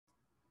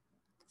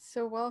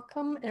So,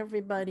 welcome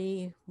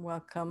everybody.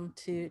 Welcome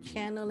to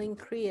Channeling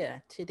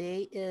Kriya.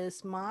 Today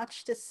is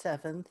March the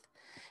 7th,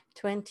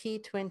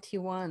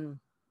 2021.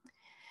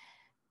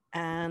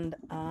 And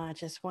I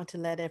just want to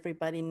let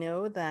everybody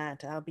know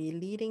that I'll be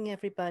leading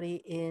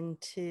everybody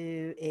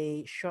into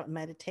a short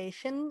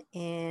meditation.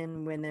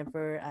 And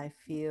whenever I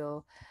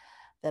feel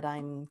that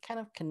I'm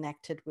kind of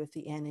connected with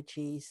the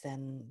energies,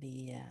 then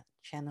the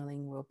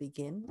channeling will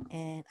begin.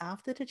 And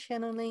after the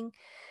channeling,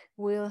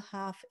 we'll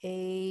have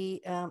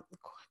a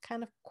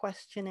kind of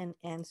question and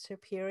answer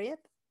period.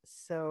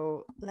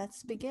 So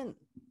let's begin.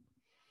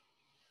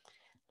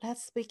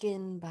 Let's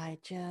begin by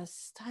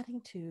just starting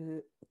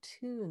to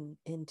tune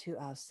into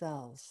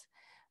ourselves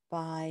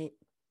by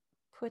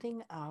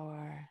putting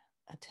our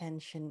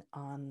attention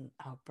on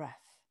our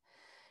breath.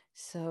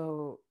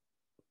 So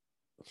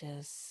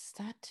just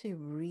start to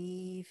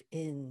breathe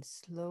in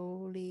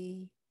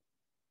slowly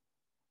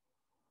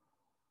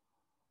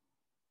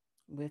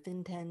with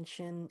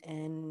intention.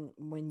 And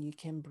when you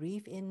can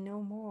breathe in no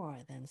more,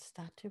 then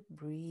start to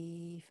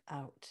breathe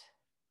out.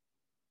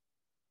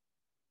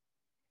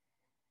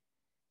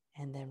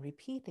 And then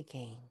repeat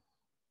again.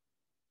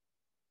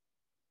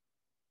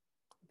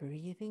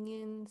 Breathing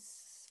in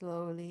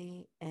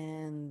slowly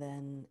and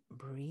then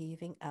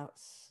breathing out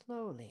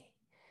slowly.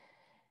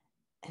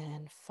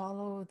 And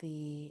follow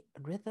the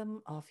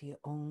rhythm of your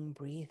own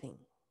breathing.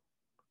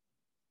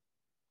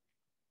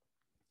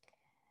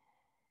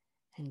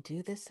 And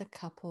do this a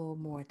couple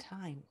more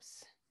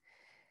times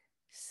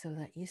so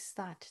that you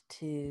start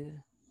to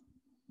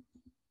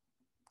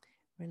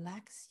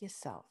relax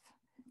yourself,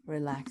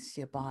 relax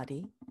your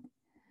body,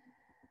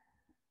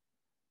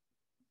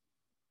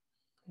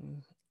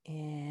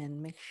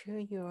 and make sure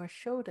your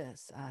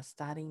shoulders are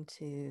starting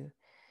to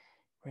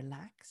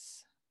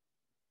relax.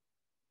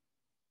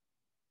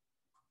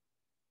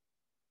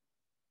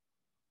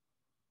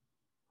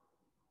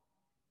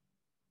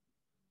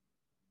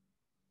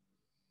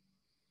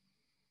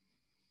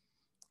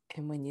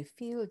 And when you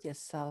feel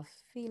yourself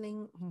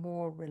feeling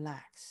more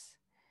relaxed,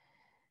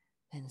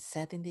 then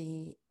setting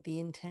the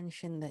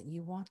intention that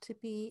you want to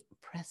be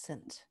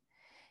present.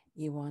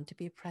 You want to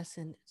be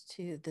present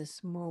to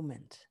this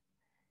moment.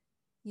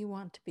 You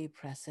want to be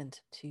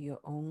present to your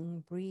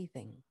own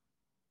breathing.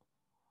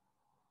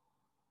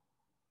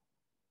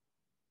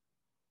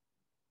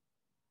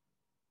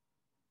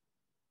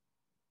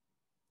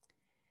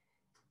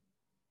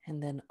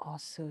 And then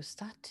also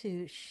start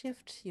to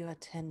shift your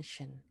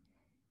attention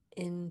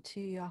into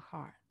your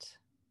heart.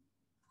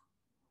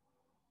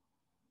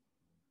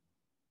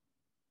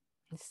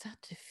 And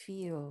start to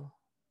feel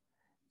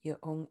your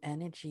own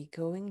energy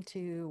going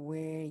to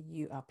where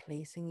you are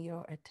placing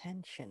your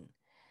attention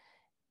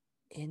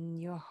in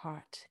your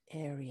heart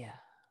area.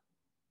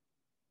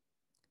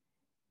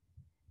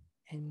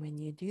 And when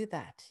you do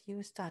that,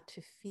 you start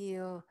to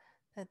feel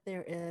that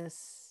there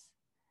is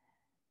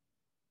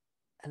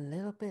a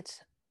little bit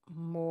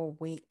more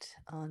weight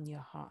on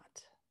your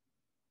heart,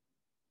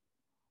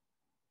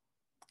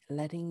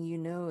 letting you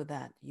know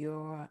that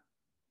your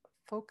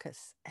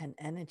focus and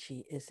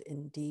energy is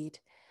indeed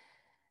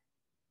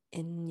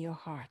in your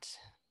heart.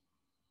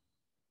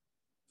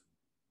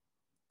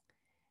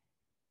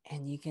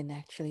 And you can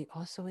actually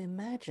also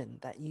imagine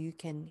that you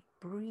can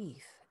breathe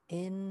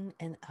in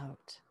and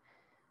out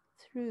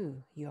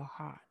through your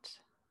heart.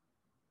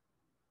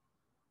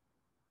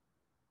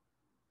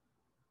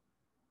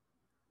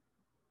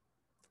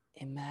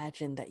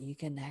 Imagine that you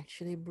can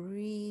actually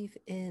breathe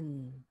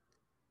in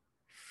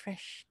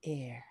fresh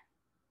air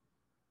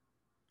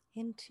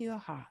into your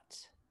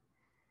heart.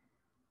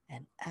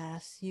 And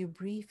as you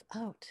breathe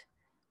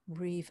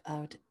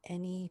out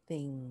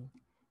anything,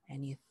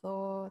 any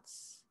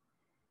thoughts,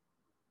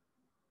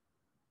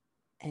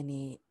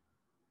 any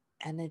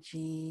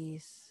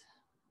energies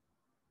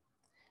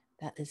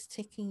that is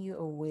taking you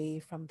away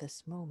from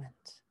this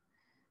moment.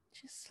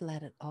 Just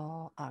let it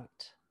all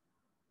out.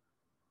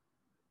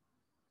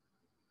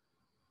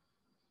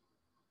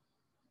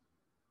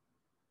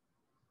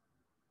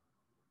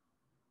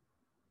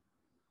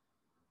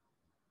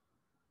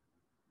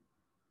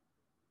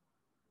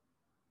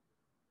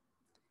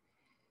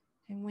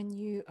 And when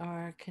you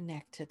are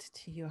connected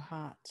to your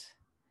heart,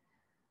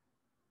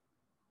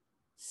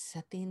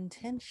 set the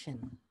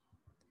intention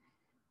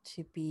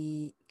to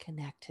be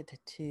connected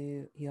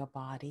to your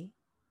body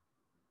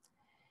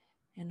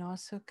and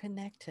also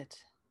connected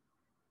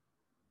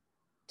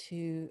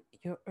to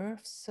your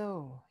earth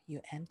soul,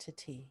 your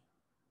entity,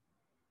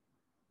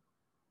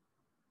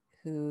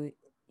 who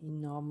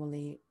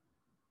normally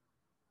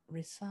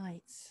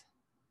resides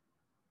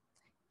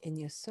in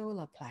your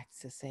solar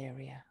plexus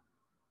area.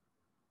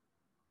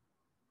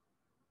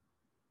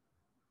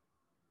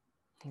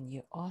 And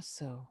you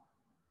also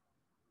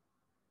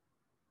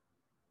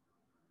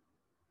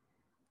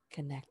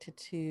connected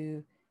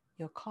to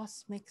your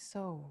cosmic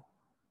soul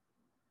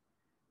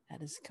that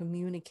is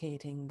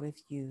communicating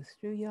with you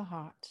through your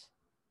heart.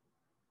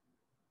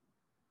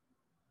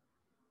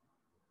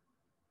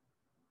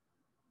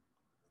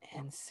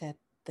 And set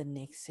the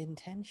next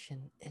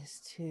intention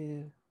is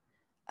to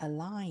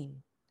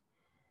align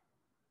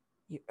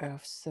your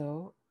earth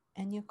soul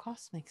and your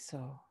cosmic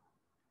soul.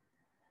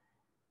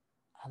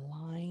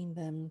 Align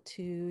them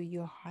to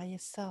your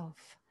highest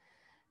self,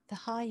 the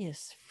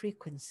highest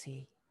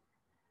frequency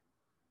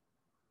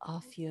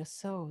of your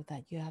soul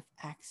that you have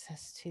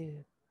access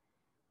to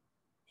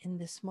in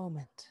this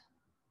moment.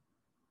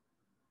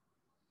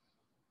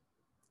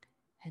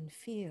 And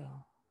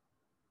feel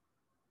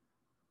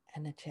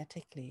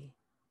energetically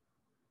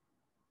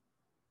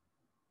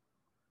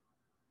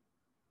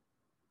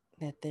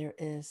that there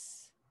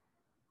is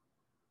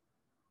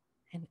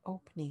an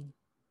opening,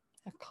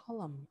 a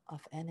column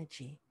of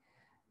energy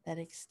that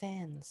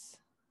extends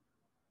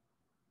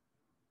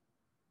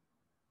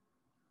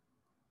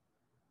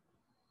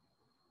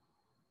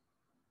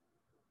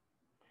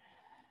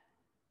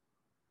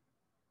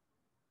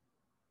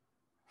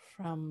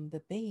from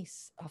the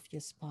base of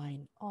your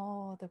spine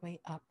all the way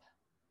up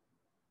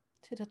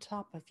to the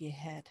top of your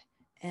head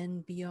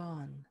and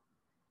beyond,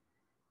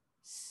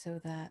 so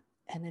that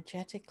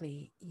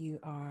energetically you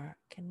are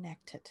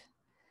connected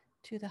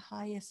to the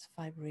highest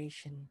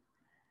vibration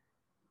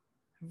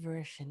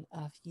version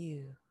of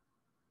you.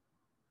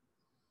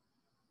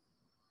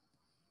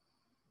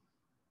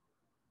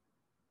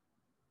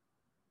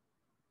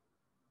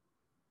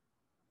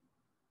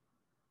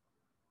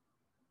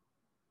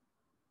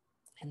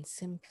 And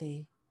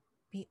simply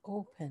be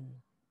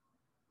open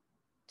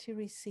to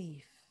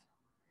receive,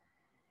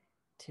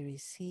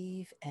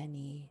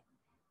 any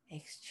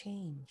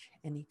exchange,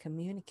 any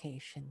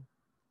communication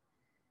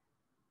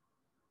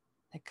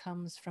that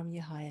comes from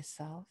your higher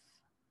self,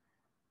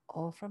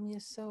 or from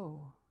your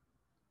soul,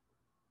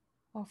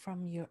 or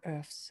from your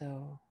earth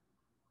soul,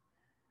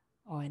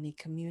 or any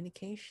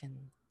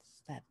communications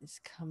that is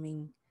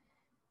coming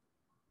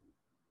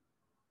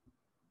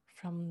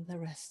from the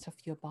rest of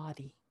your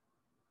body.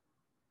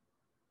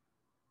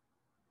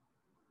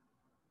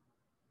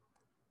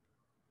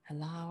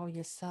 Allow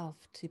yourself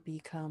to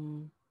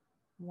become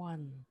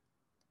one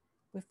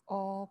with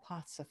all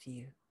parts of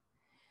you,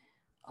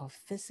 of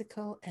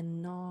physical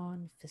and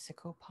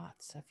non-physical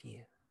parts of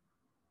you.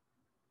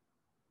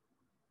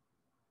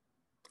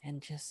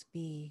 And just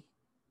be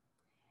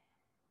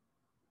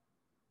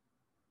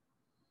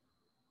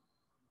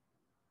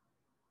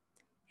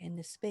in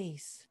the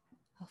space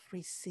of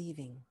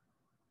receiving,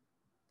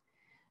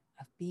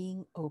 of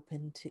being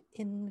open to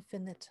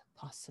infinite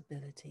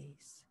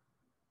possibilities.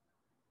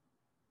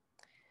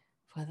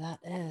 For that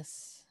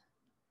is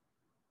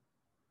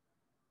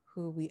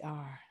who we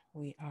are.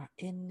 We are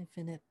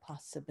infinite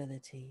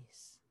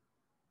possibilities.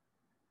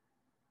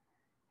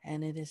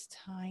 And it is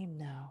time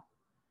now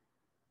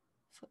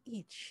for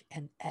each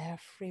and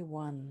every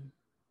one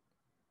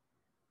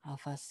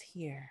of us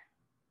here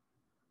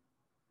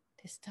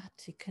to start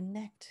to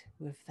connect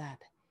with that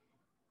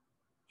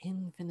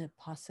infinite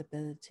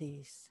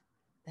possibilities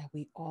that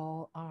we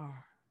all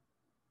are.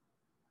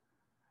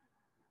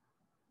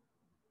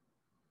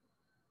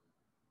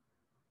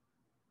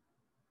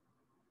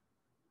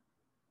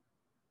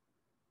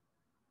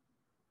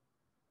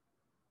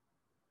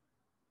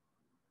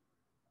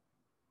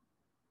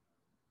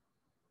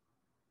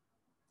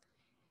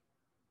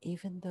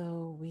 Even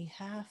though we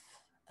have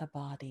a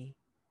body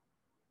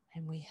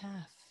and we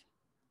have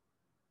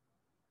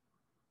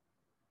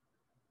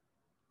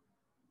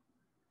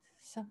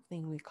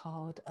something we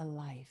called a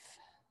life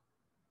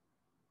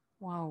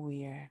while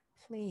we're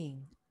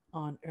playing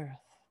on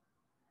earth.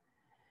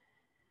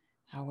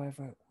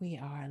 However, we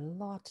are a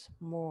lot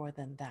more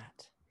than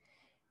that.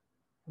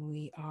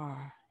 We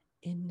are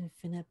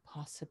infinite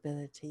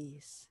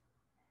possibilities,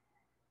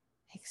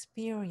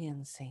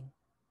 experiencing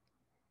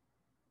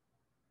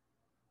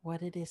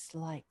what it is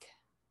like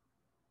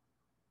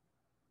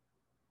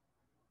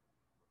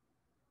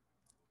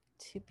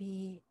to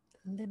be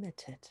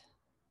limited,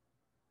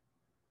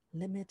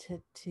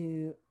 limited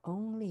to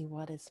only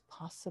what is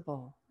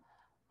possible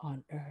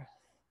on earth.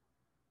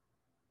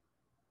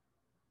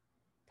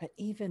 But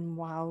even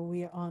while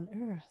we are on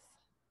earth,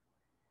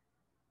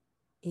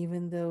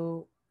 even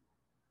though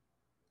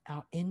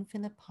our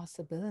infinite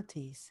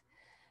possibilities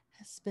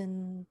has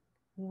been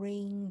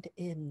reined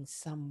in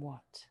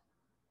somewhat,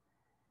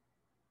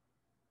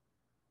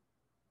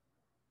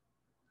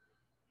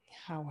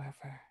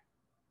 however,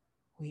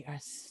 we are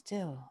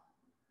still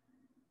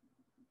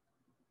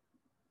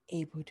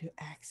able to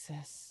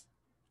access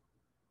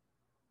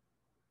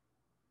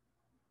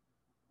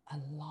a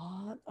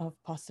lot of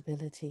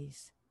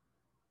possibilities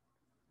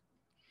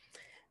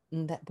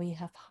that we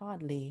have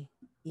hardly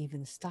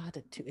even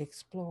started to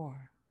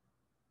explore.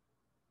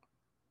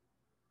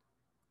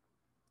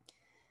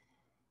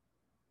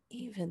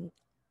 Even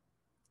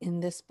in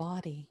this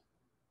body,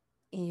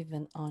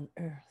 even on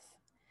earth,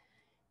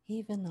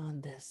 even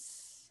on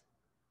this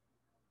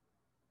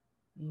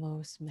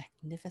most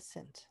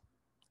magnificent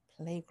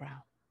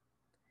playground.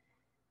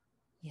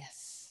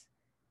 Yes,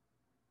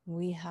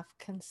 we have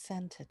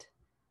consented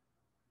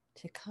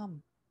to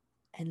come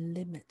and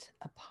limit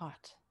a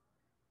part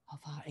of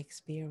our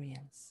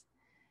experience.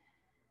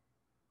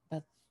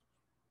 But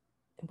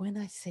when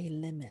I say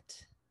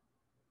limit,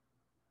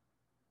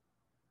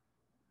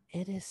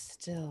 it is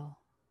still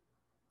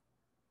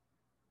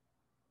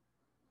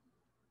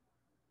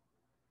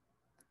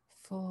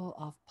full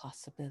of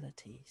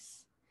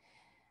possibilities.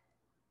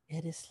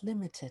 It is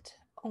limited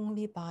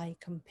only by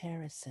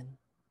comparison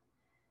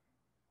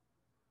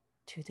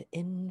to the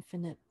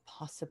infinite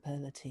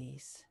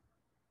possibilities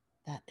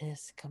that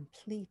is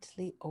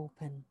completely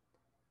open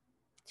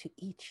to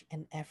each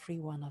and every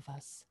one of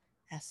us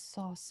as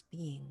source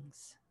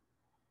beings.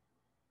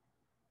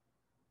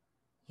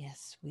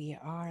 Yes, we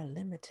are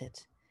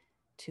limited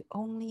to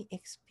only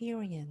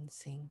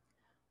experiencing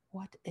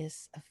what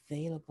is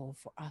available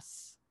for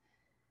us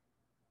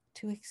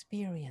to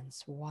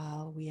experience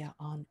while we are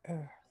on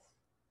earth.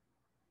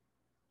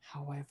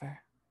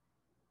 However,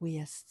 we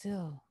are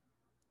still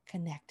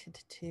connected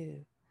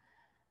to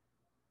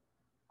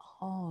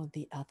all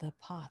the other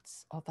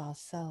parts of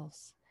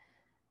ourselves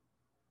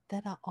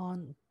that are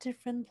on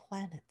different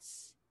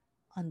planets,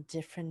 on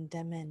different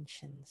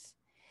dimensions,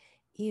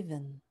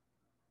 even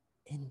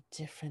in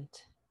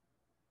different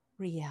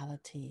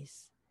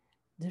realities,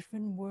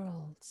 different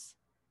worlds,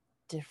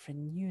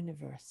 different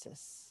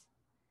universes.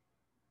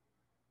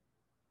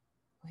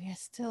 We are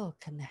still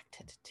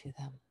connected to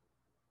them,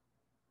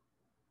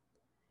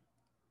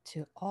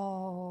 to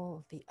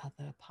all the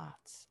other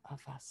parts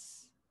of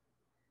us.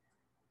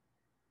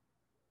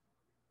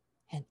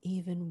 And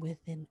even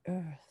within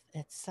Earth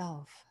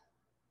itself,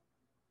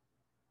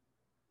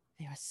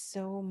 there are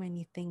so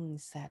many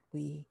things that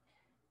we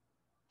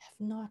have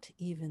not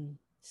even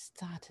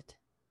started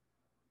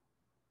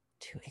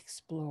to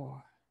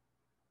explore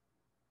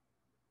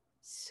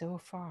so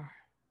far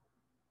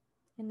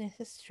in the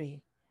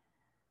history,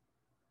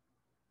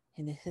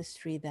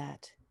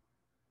 that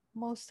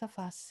most of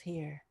us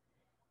here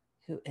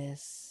who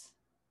is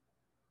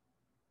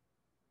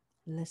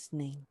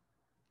listening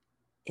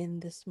in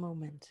this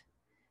moment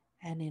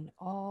and in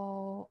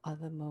all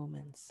other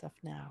moments of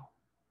now,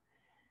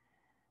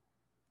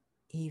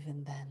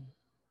 even then,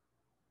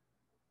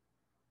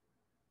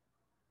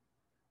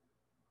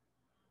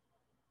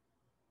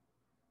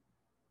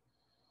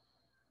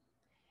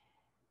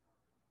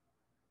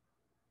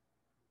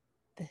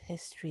 the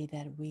history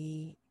that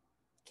we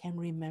can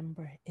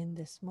remember in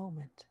this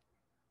moment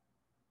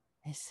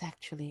is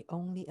actually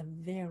only a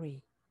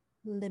very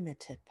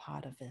limited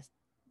part of it.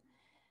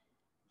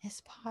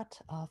 It's part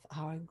of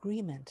our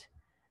agreement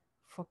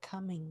for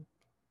coming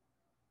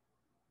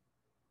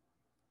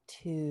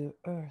to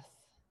Earth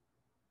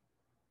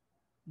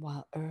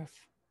while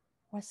Earth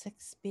was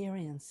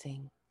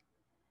experiencing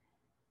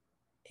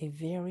a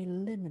very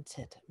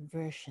limited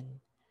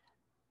version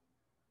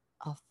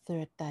of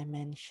third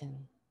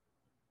dimension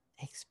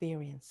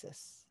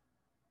experiences.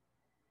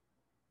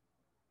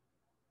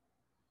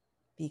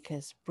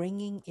 Because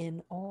bringing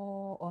in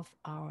all of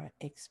our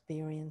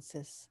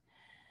experiences,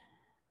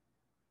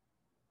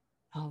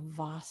 our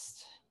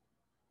vast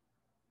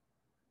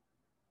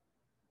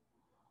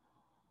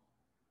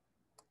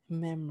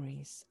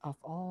memories of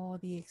all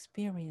the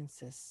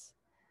experiences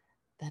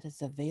that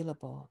is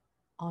available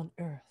on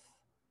Earth,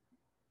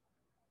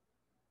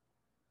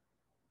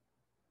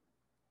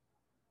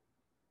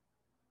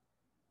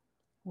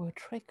 will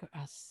trigger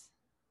us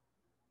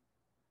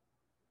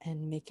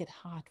and make it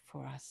hard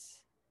for us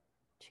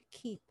to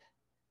keep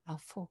our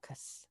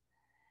focus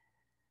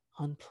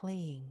on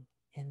playing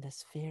in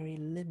this very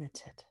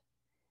limited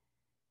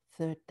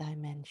third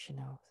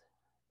dimensional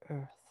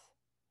Earth.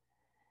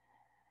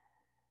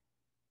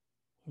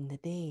 In the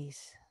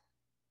days,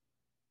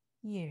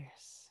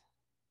 years,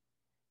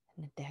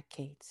 and the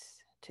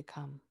decades to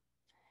come,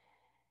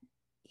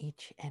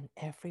 each and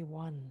every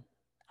one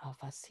of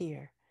us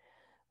here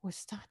will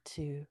start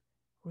to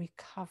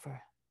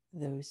recover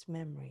those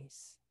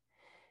memories.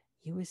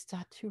 You will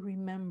start to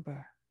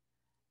remember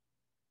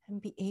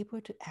and be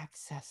able to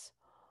access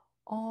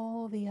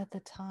all the other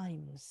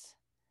times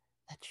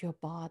that your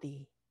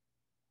body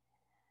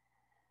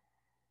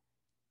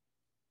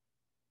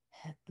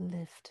had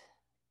lived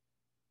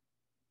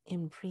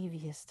in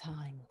previous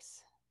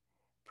times,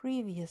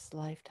 previous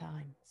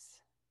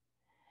lifetimes.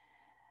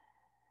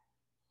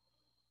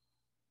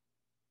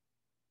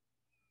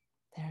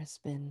 There's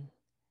been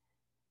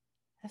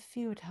a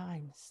few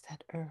times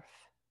that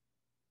Earth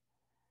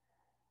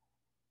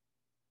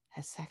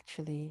has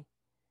actually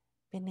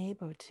been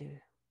able to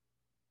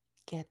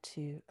get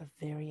to a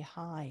very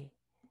high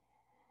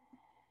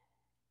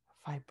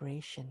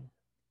vibration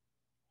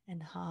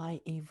and high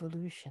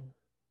evolution,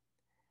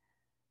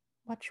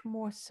 much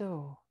more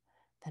so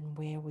than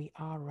where we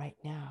are right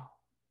now.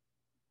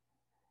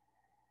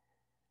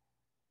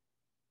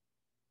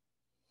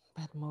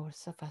 But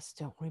most of us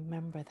don't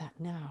remember that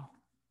now.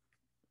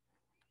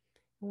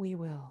 We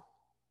will.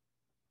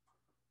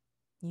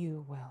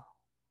 You will.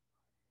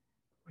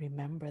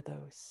 Remember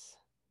those.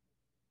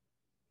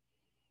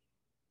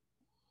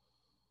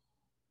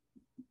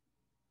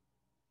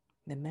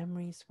 The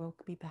memories will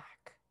be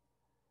back.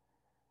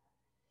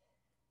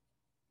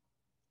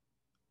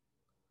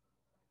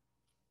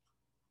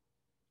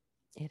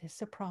 It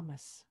is a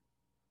promise.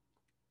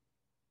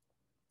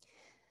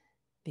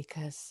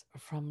 Because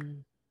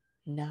from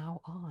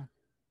now on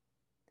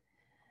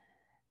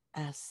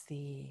as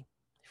the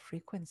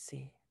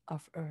frequency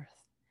of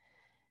Earth,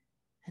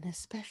 and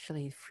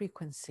especially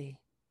frequency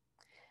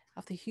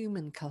of the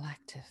human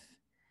collective,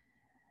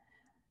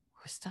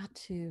 will start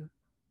to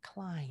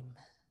climb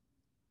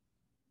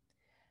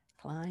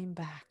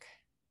back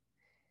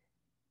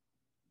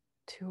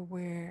to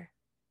where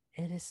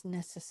it is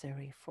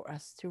necessary for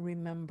us to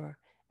remember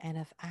and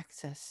have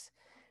access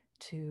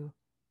to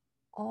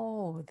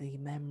all the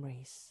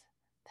memories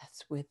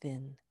that's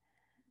within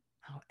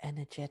our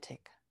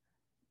energetic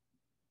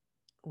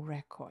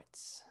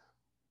records.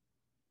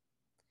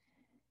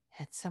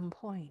 At some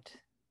point,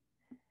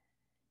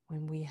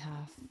 when we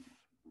have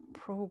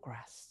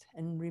progressed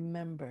and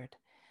remembered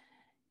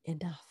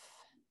enough,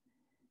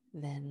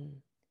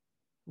 then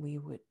we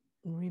would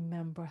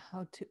remember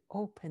how to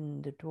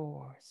open the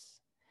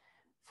doors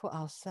for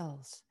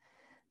ourselves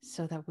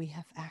so that we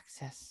have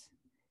access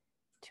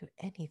to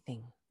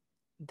anything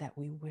that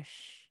we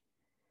wish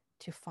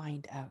to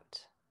find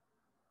out.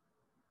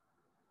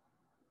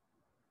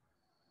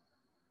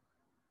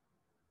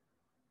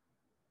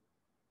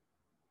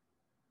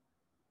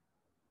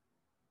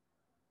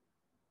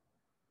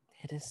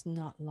 It is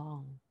not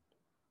long.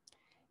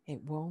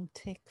 It won't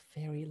take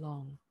very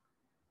long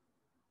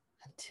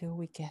until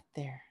we get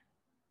there.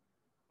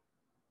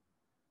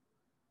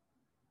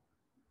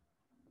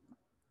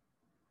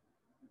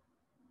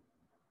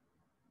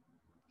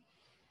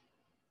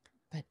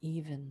 But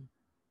even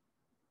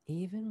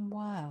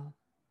while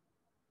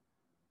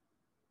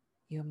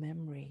your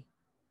memory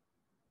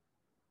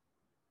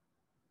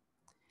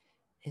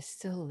is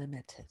still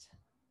limited,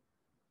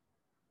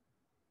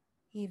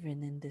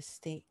 even in this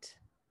state,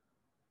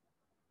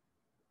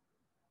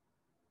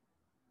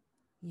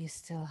 you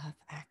still have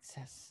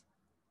access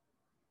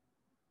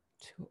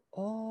to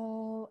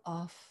all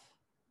of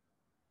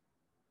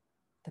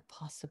the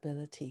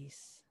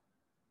possibilities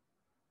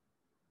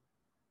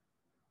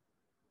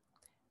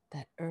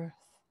that Earth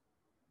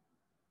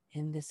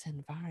in this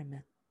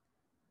environment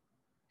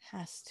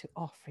has to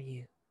offer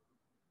you.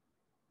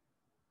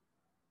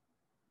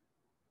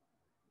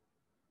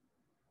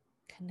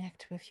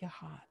 Connect with your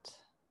heart.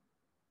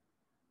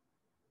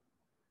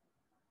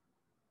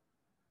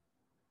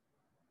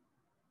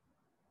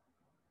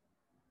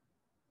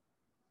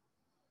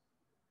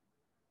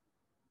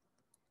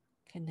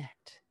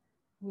 Connect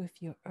with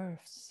your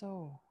Earth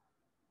soul.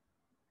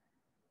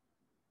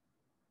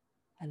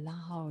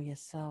 Allow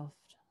yourself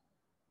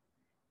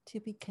to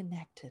be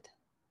connected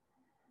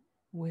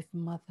with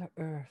Mother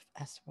Earth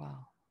as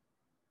well.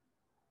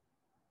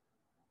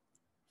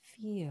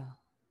 Feel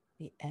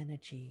the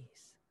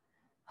energies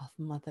of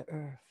Mother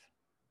Earth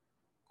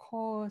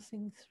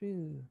coursing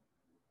through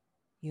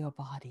your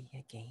body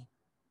again,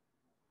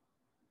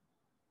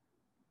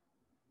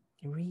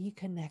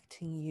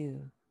 reconnecting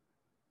you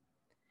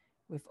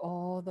with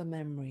all the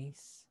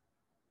memories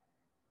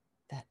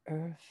that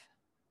Earth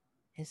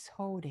is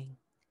holding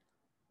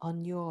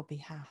on your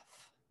behalf.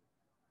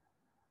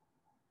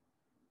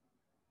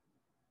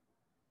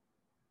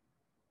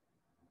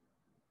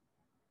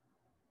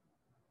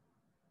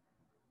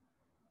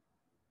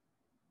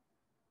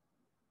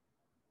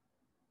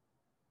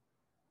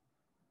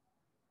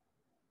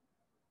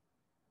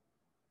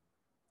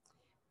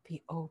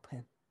 Be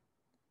open.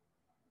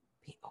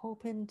 Be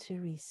open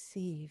to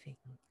receiving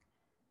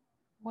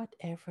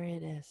whatever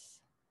it is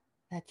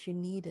that you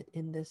needed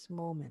in this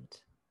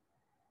moment.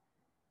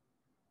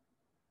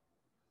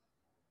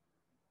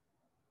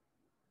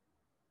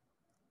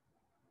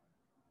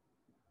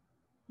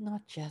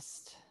 Not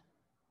just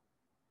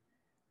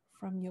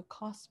from your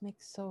cosmic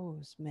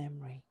soul's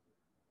memory,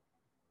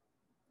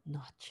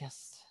 not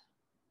just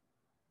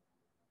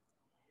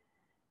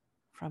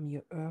from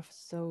your earth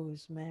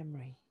soul's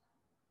memory,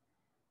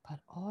 but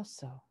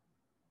also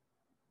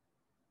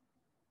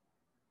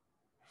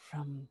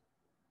from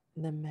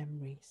the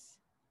memories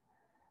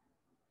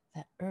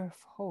that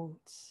Earth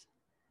holds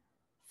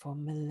for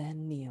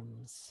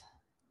millenniums.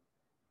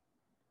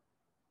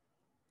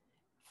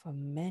 For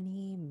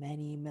many,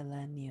 many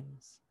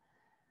millenniums,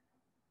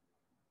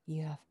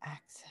 you have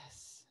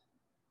access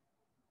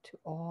to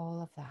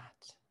all of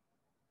that.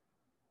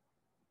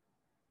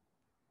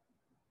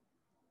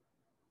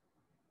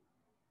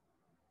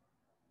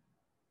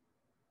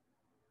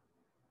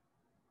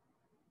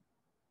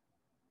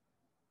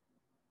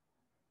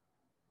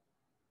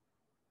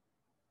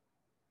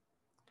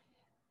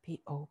 Be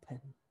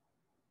open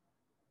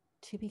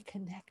to be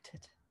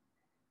connected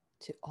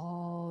to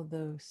all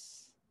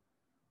those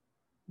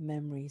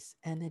memories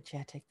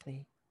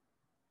energetically,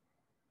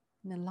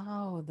 and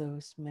allow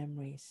those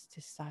memories to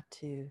start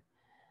to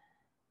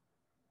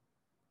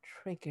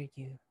trigger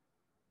you,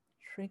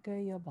 trigger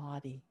your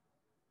body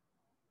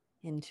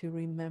into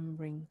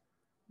remembering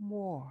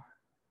more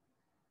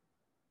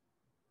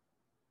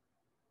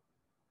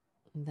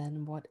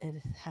than what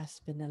it has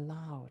been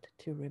allowed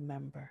to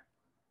remember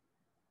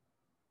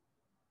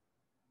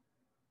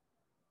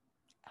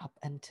up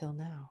until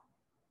now.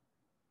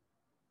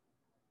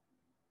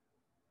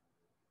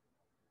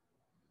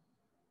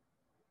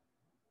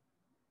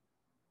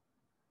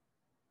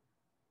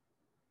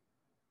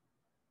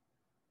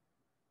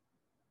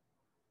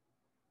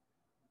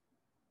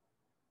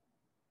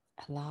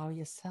 Allow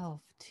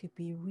yourself to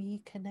be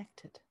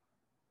reconnected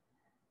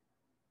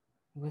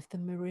with the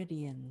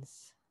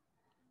meridians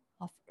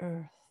of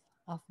Earth,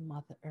 of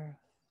Mother Earth,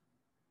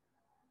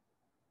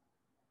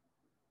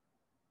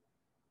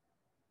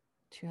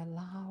 to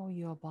allow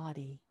your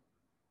body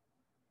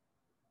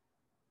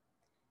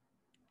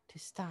to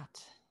start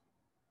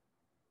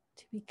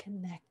to be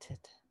connected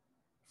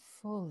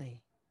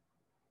fully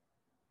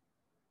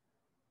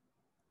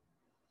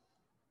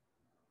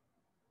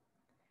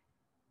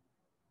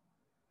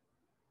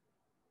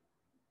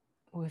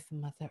with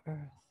Mother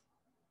Earth,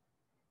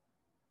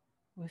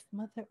 with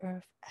Mother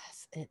Earth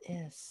as it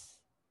is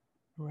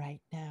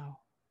right now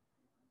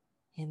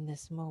in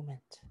this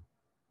moment.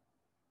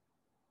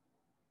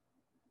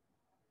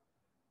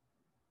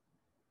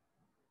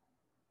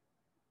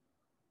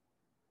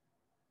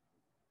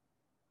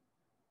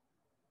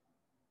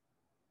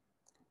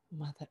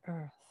 Mother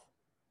Earth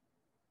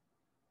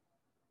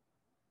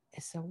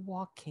is a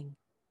walking,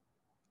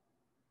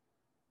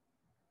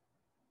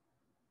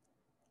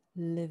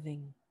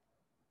 living,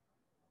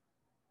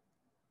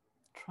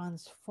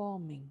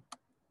 transforming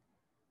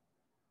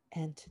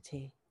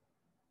entity.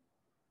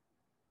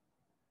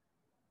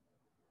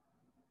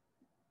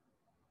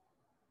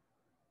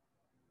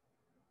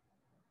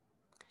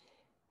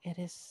 It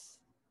is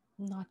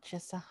not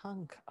just a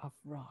hunk of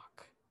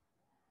rock.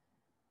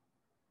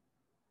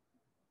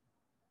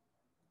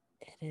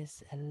 It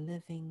is a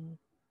living,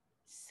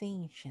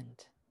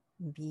 sentient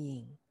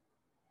being.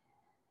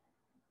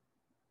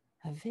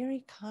 A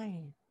very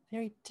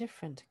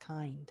different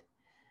kind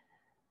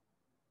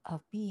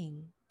of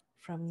being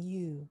from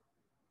you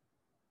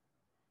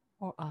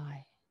or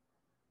I.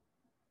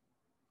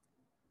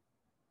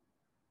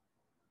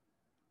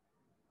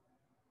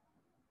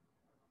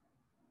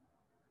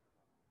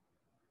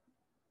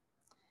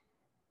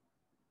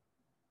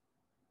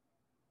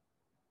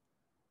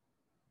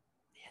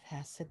 It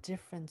has a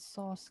different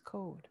source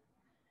code.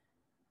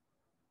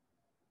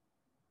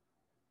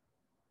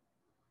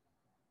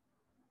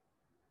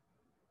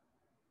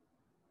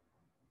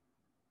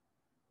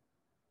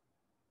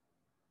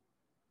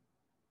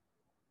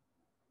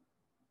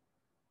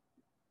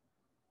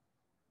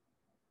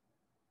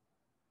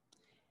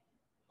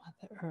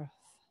 Mother Earth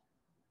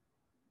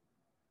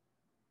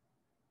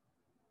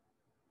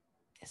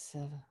is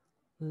a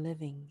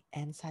living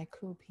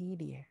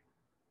encyclopedia.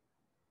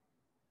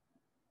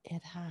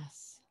 It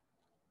has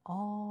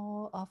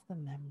all of the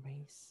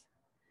memories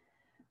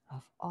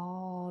of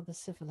all the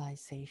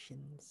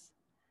civilizations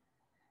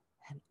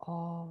and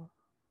all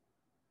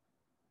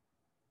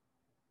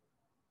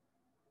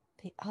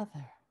the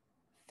other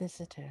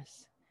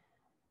visitors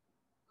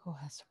who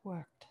has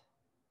worked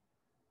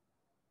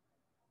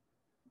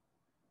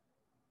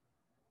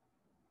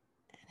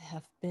and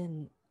have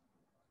been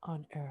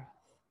on Earth.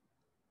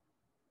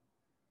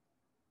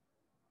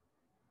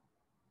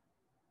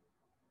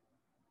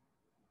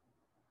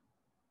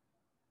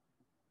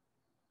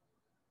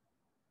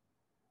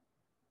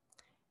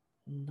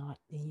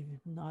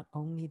 Not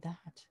only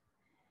that,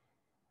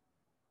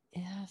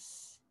 it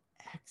has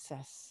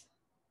access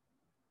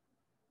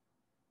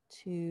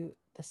to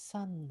the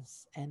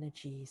sun's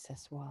energies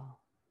as well.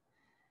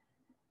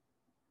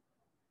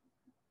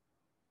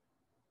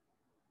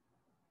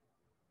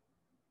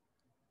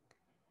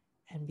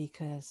 And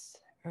because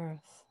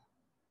Earth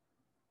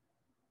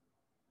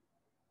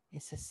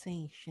is a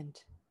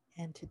sentient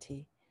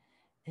entity,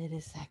 it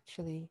is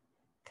actually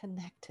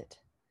connected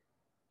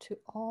to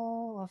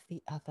all of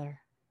the other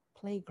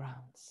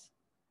playgrounds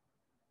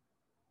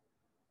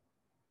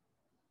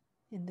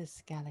in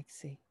this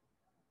galaxy.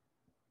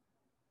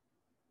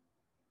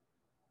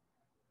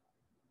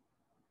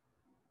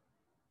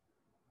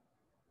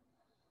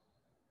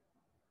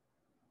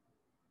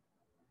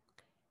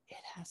 It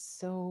has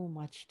so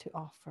much to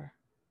offer.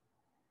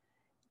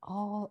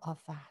 All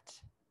of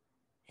that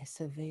is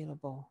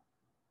available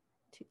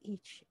to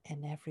each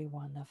and every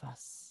one of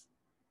us.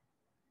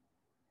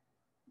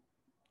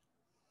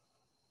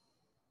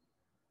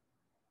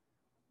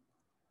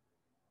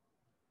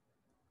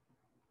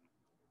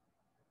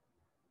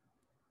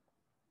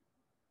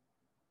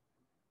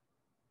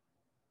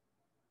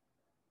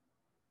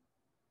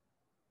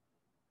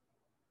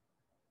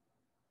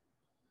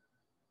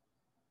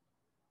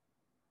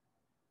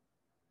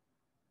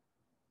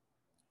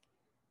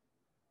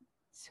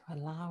 So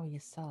allow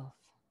yourself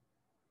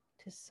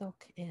to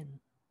soak in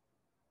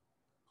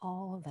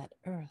all that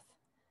Earth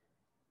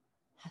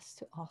has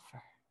to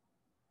offer,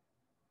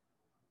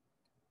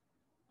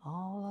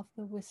 all of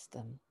the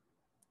wisdom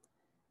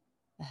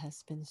that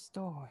has been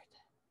stored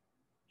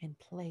and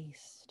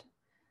placed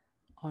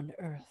on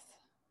Earth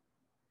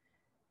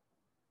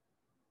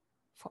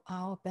for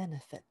our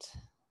benefit.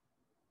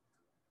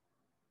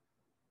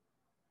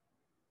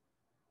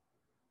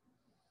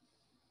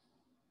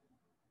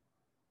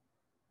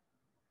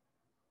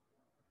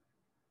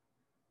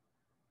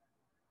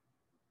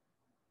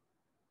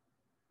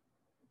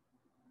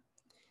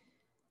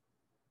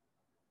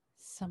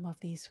 Some of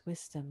these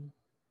wisdom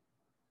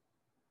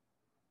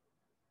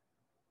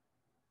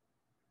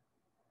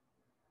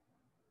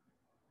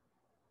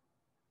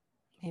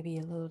may be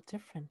a little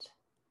different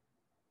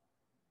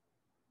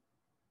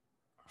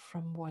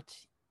from what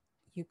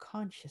you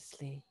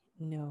consciously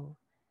know.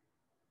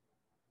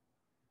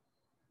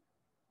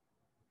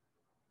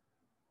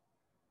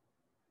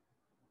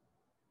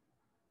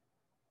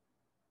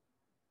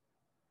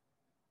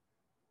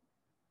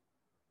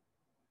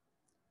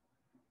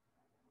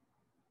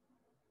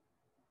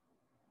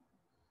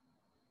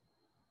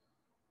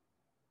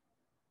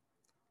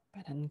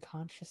 But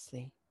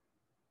unconsciously,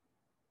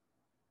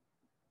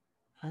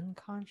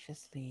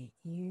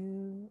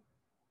 you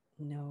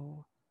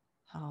know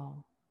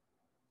how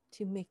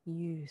to make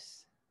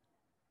use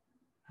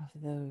of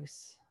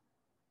those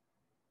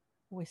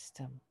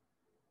wisdom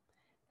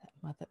that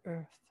Mother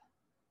Earth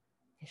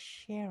is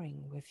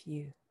sharing with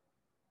you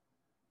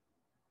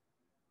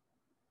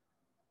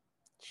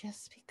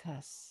just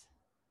because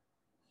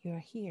you're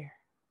here.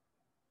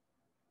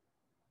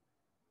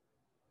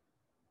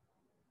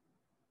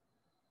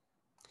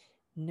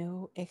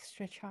 No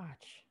extra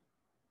charge.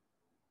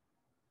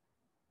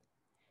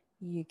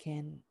 You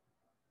can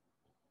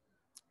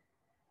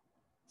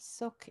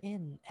soak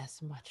in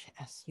as much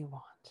as you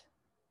want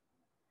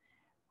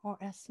or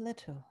as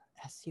little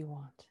as you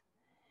want.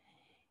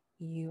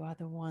 You are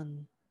the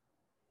one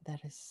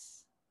that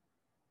is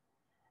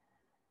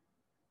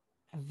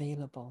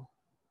available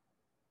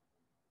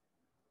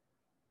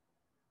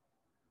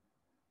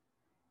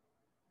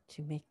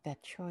to make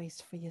that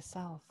choice for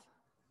yourself.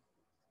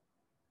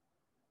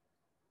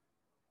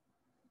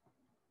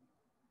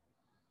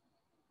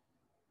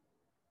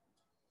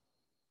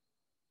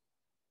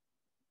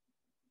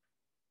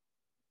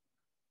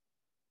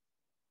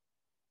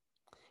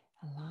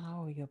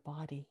 Allow your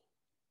body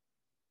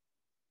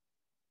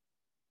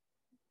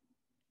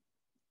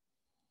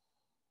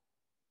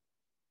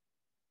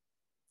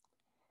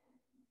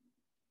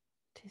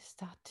to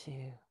start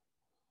to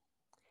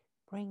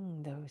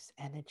bring those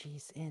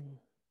energies in.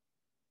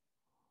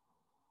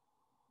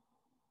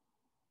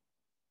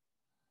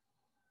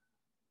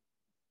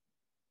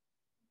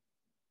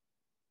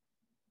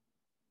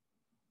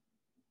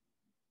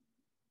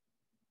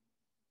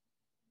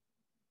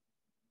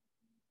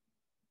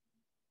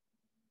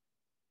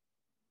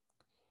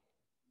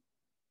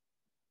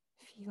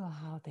 Feel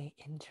how they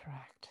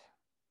interact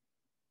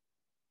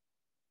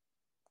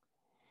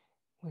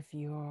with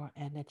your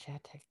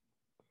energetic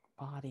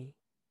body.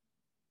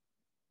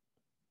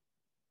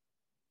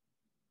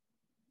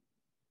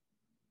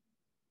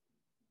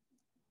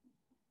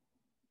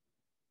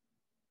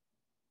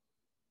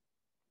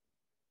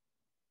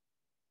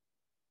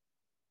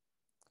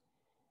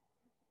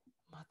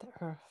 Mother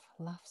Earth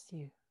loves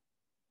you.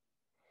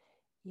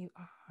 You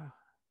are.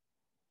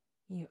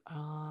 You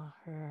are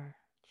her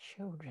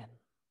children.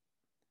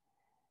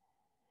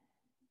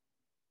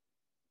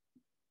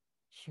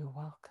 She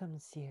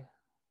welcomes you.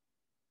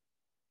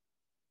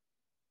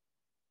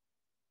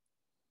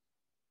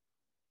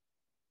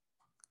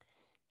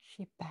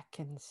 She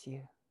beckons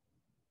you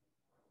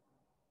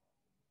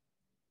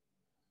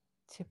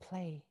to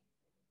play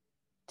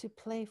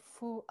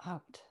full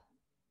out,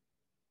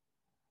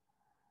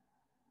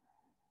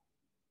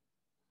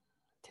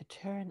 to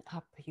turn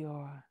up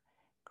your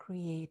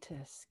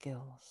creator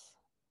skills,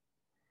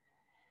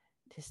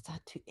 to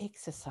start to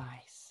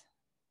exercise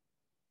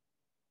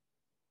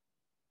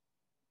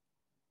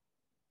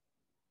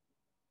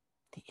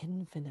the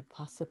infinite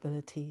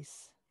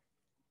possibilities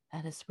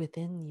that is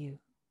within you.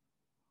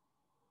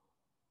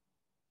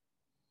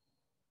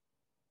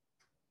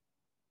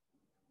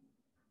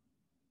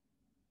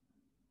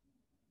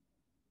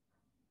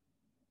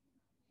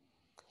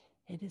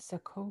 It is a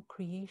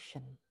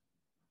co-creation.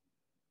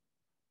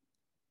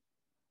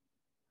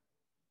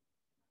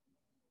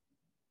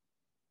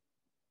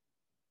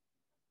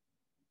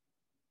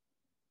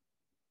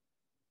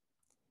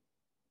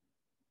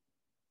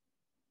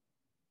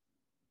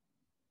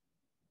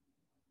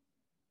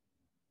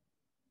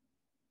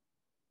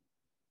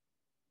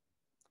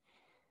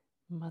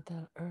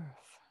 Mother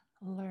Earth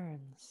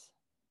learns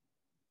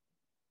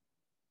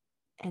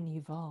and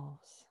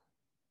evolves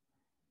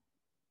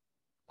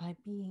by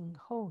being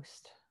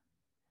host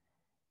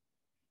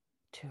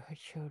to her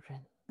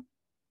children.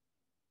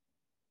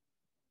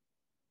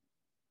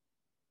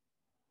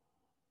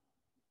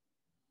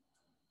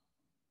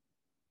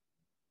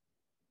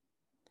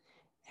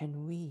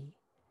 And we,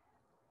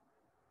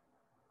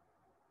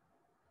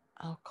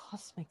 our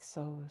cosmic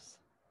souls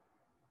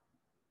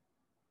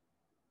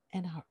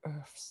and our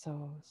earth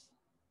souls,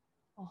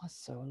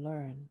 also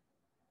learn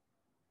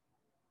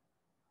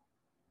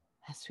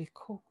as we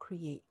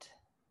co-create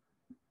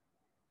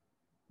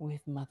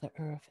with Mother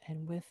Earth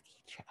and with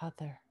each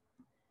other.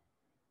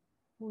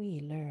 We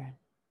learn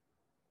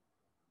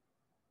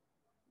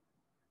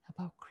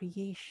about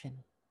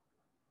creation.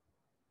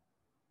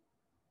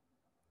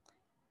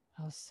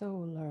 Our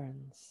soul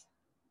learns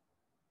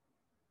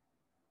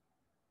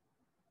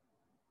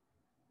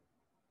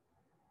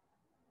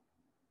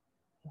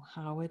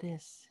how it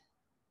is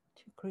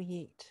to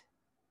create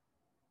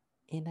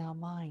in our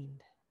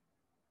mind,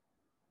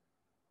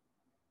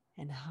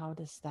 and how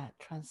does that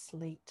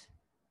translate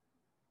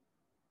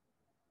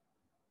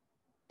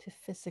to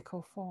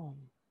physical form.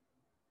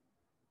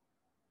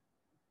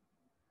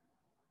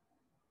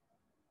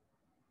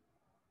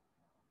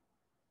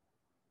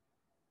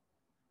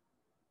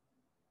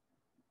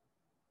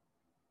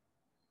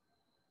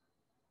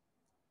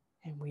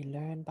 And we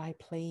learn by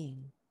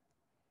playing.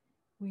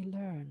 We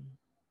learn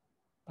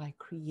by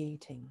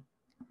creating.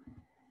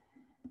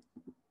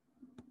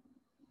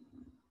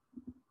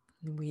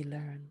 And we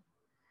learn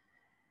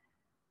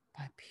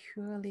by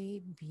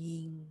purely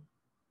being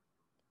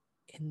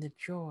in the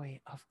joy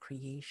of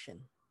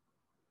creation.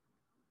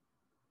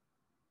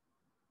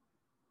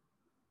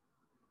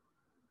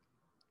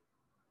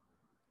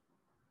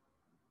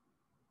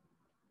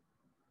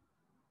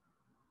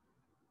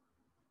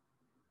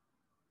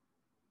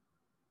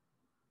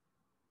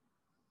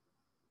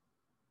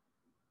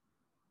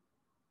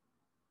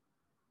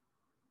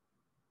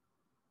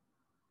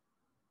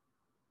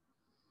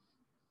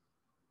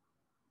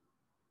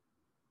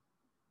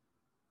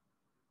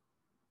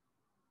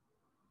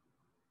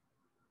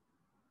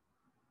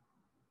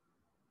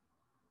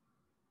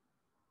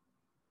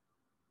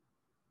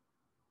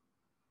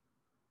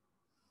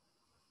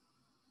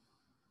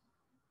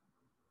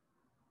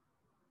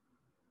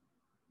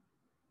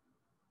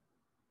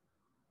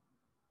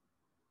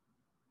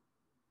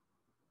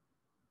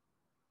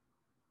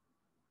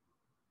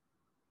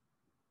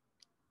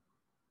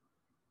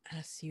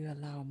 As you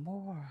allow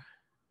more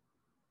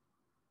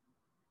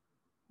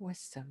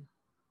wisdom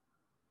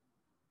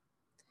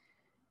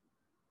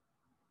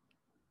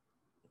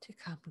to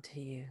come to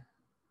you,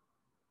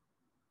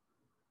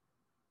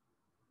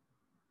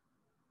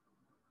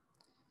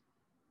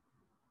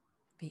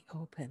 be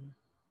open.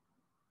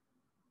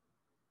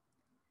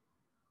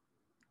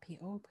 Be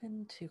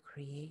open to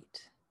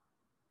create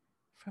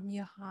from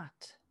your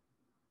heart.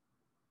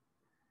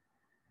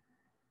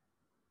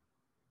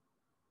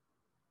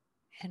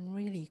 And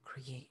really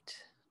create.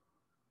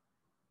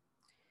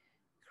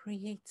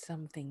 Create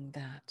something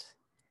that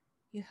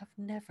you have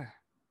never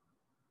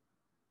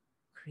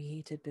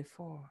created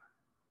before.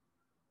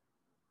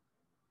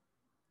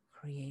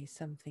 Create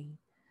something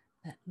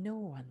that no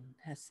one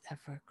has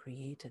ever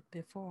created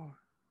before.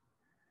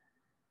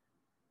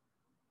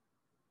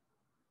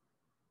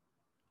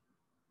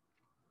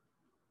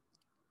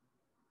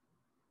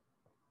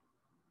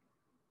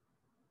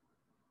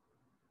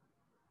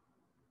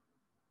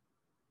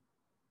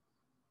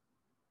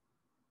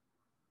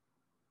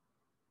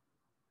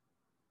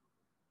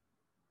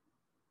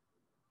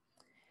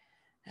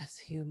 As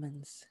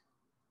humans,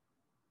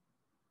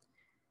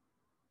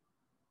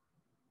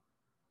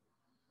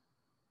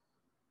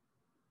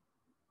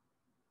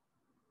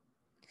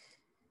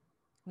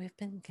 we've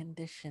been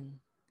conditioned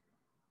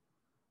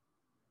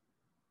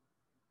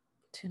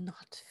to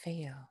not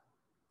fail.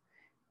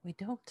 We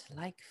don't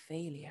like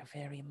failure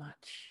very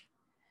much.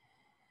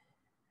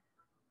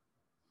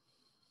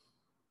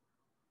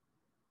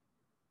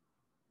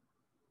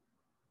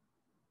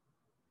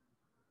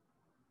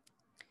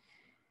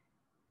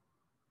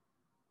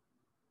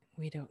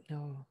 We don't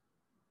know,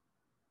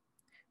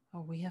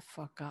 or we have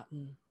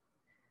forgotten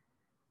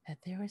that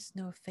there is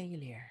no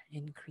failure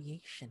in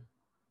creation.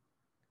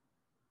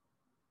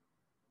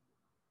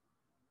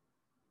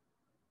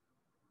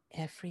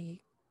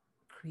 Every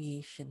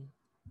creation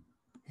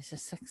is a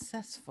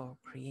successful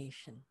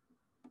creation.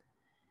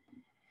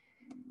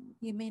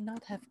 You may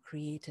not have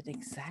created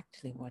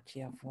exactly what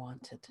you have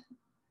wanted,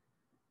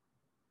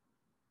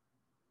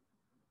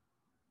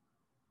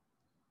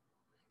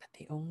 but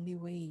the only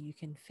way you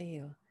can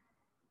fail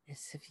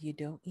is if you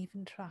don't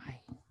even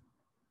try.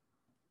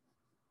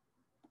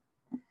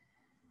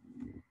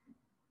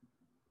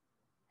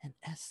 And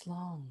as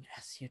long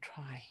as you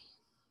try,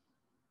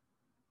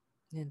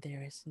 then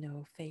there is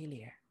no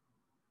failure.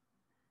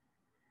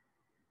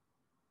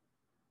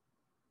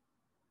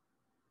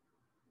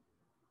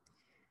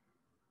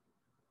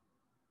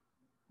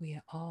 We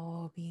are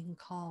all being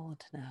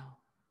called now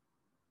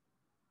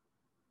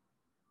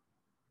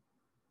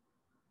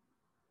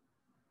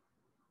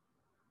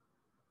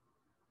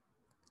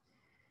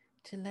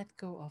to let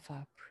go of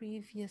our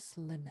previous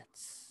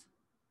limits.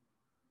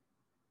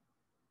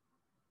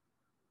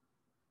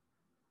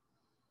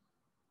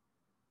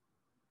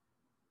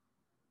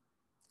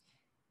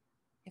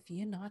 If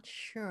you're not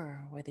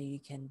sure whether you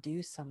can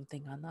do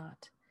something or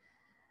not,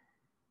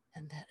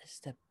 and that is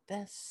the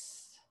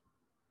best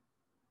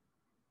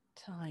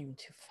time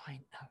to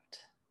find out.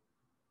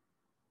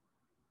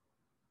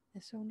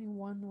 There's only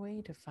one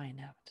way to find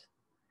out,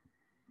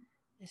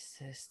 is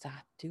to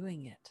start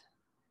doing it.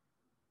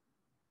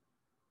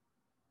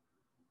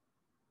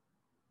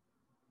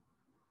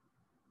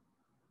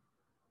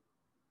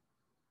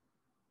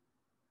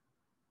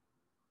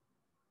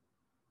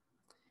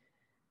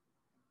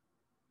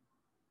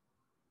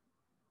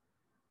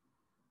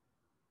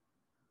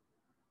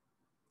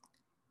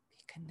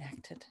 Be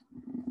connected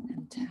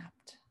and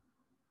tapped.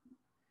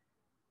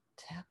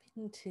 Tap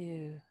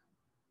into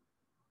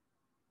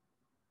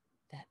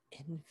that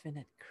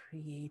infinite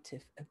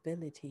creative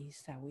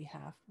abilities that we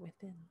have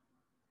within.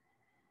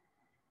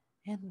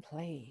 And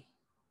play.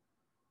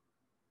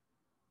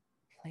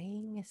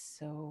 Playing is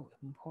so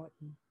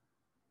important.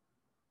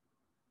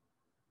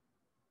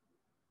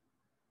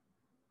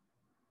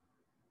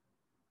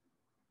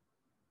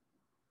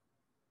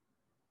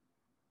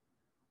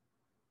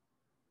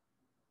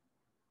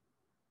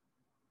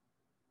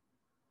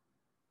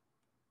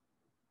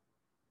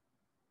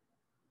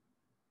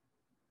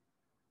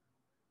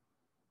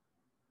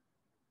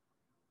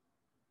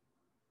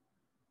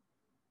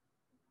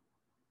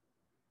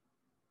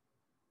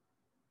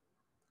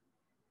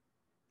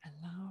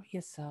 Allow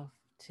yourself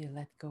to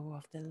let go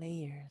of the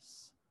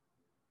layers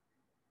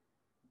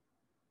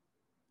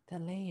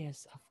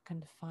of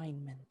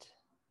confinement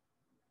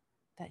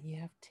that you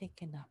have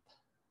taken up.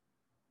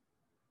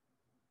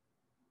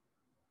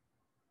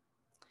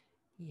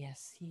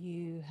 Yes,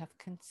 you have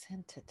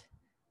consented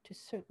to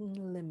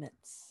certain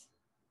limits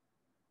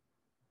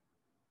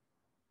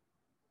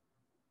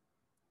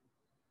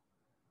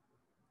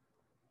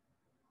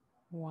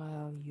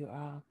while you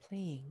are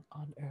playing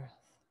on earth.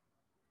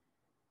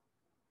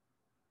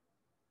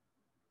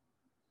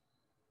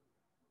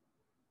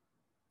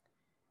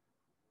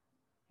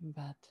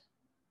 But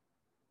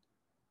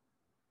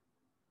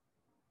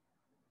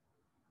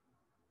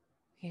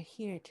we are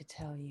here to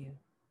tell you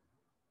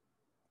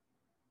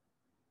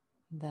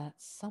that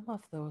some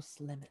of those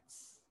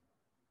limits,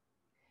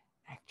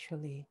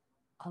 actually,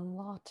 a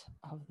lot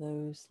of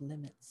those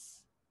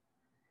limits,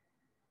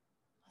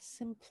 are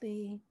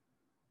simply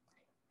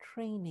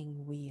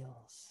training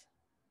wheels.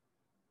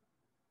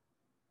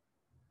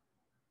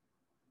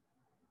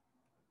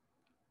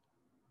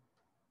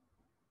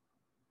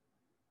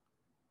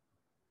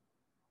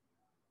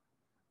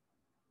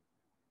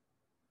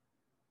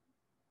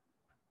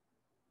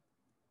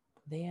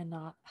 They are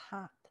not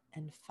hard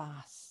and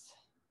fast.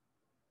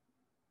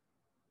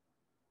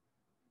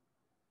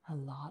 A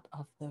lot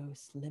of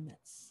those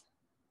limits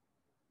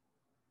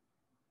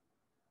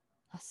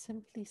are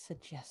simply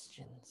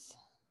suggestions.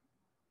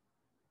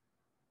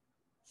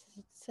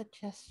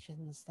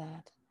 Suggestions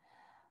that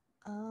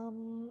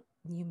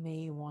you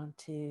may want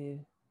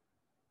to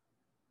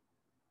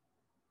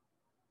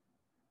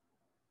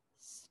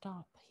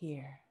stop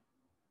here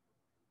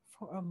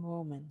for a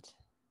moment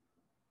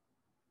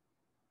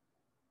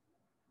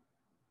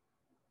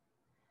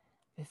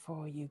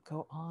before you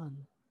go on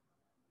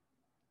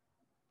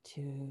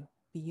to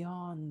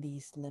beyond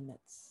these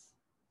limits.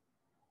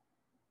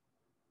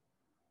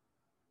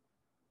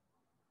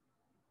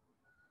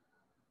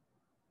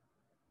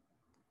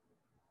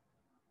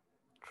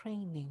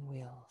 Training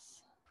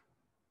wheels.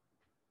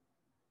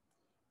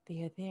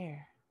 They are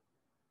there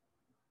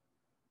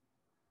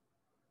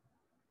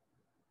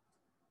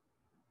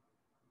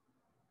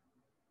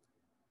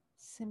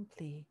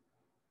simply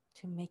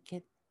to make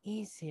it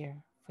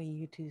easier for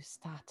you to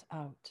start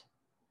out.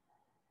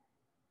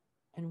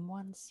 And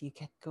once you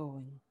get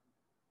going,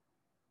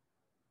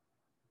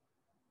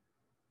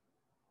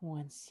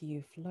 once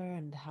you've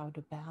learned how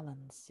to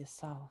balance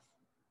yourself,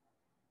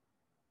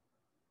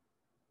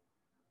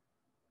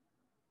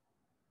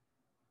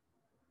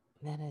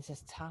 then it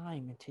is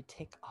time to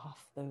take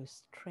off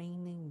those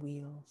training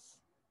wheels.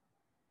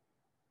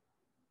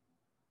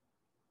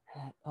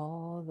 Let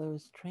all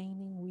those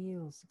training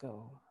wheels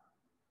go.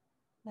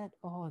 Let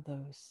all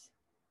those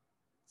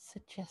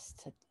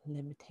suggested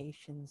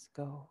limitations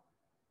go.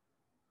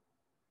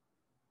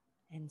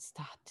 And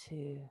start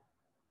to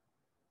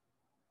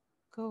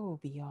go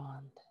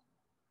beyond.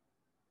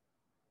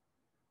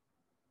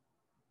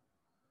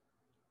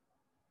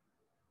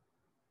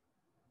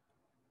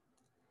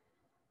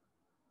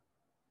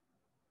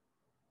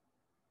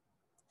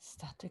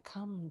 Start to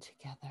come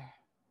together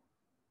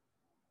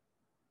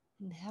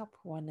and help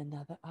one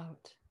another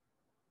out.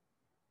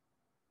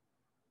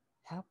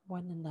 Help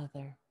one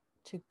another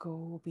to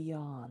go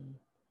beyond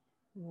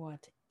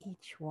what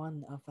each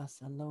one of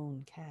us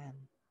alone can.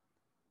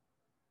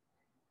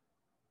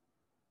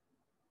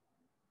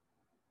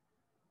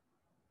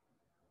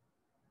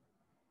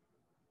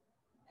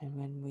 And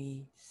when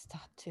we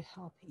start to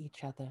help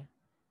each other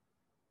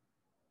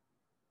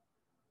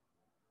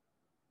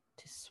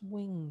to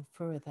swing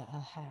further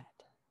ahead,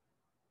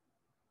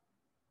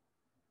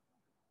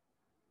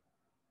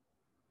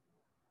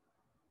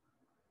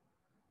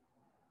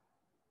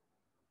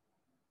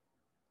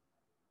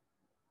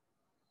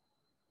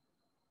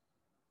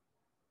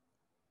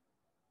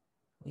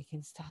 we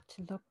can start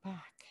to look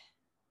back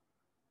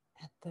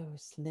at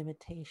those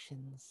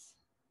limitations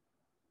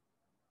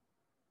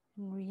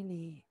and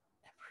really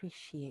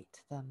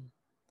appreciate them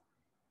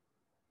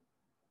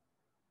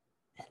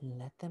and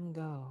let them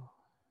go.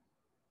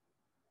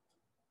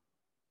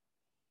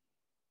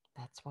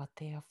 That's what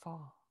they are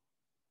for.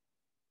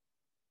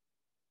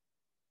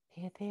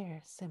 They're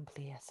there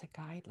simply as a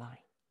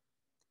guideline.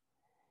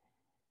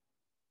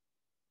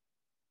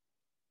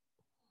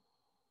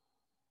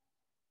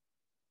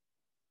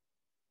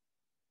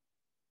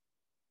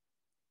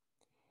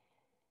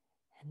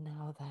 And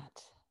now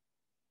that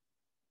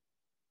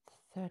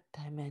the third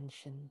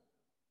dimension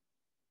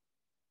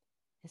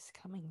is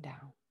coming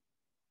down,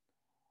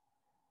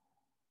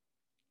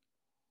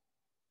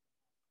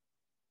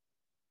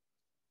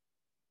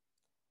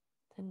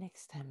 The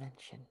next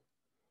dimension.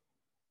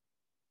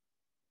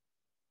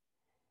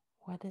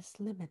 What is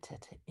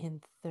limited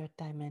in third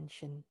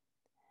dimension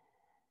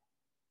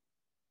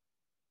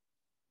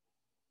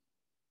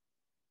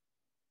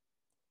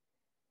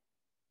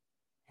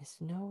is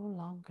no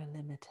longer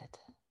limited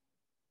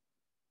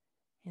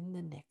in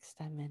the next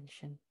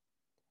dimension,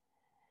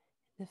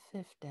 the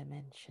fifth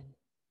dimension.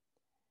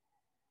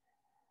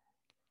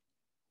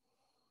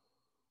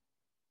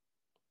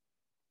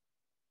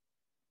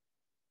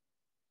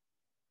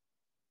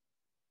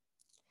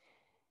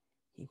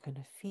 You're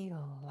going to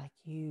feel like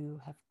you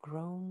have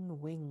grown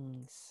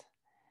wings,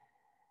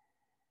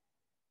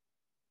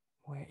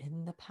 where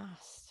in the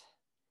past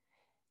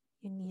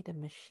you need a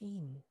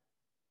machine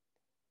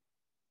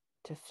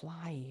to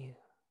fly you,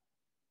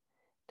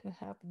 to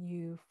help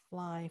you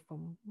fly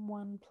from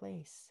one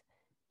place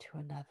to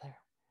another.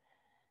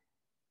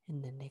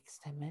 In the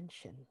next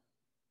dimension,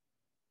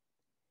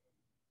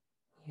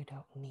 you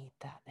don't need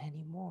that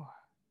anymore.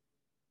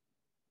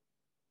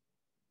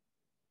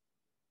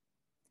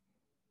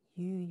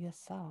 You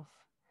yourself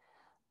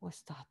will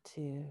start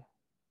to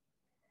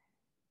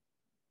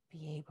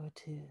be able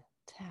to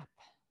tap,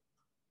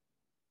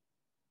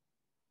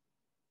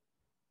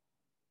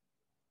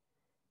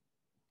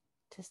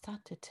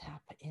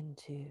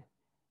 into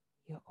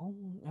your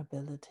own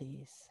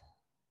abilities.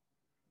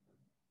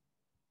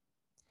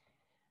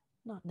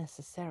 Not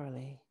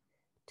necessarily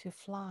to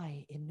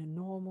fly in the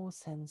normal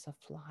sense of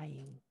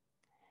flying,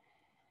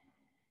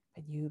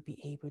 but you'll be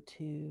able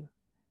to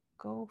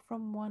go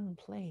from one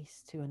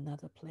place to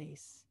another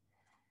place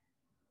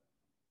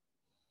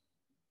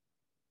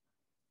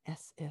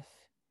as if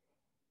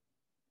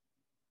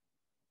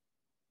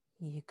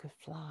you could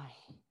fly.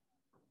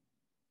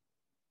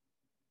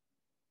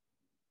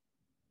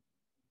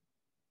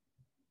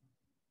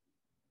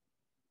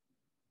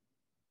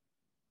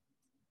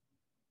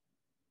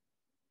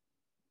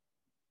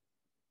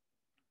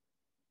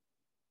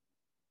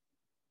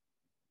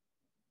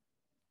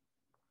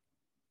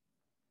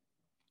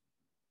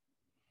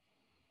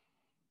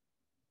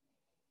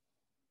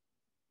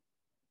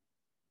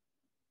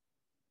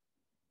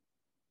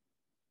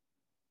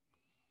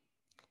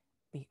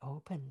 Be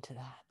open to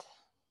that.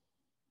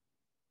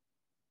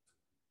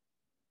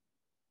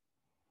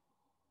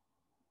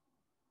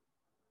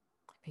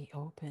 Be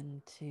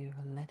open to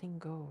letting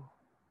go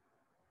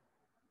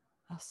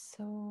of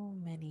so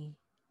many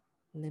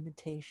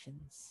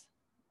limitations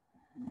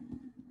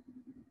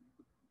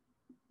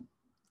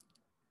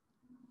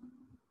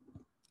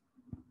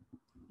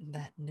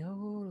that no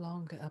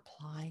longer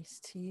applies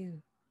to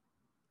you.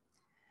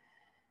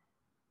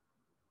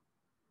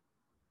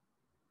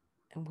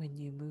 And when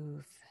you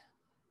move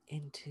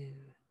into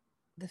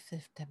the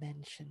fifth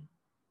dimension,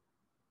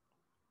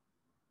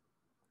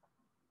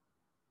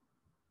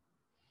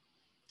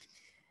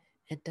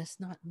 it does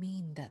not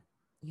mean that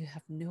you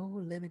have no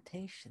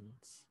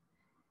limitations.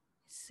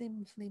 It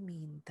simply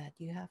means that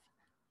you have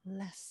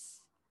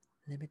less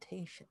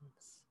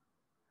limitations.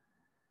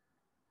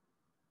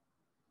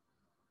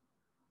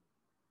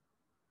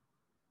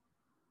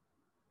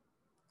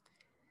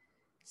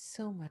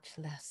 So much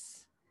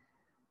less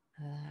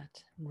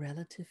that,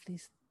 relatively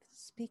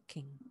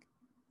speaking,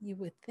 you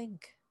would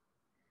think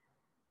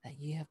that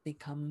you have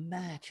become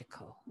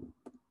magical.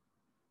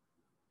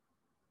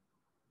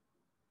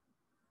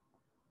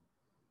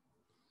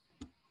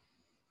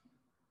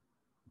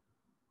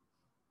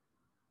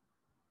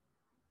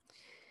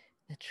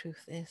 The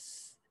truth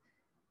is,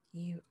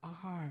 you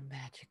are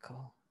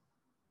magical.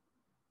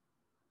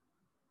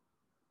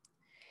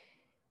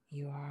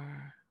 You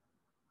are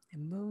a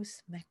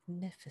most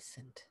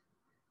magnificent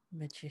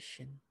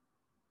magician,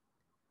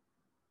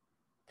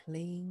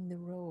 playing the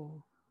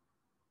role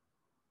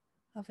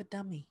of a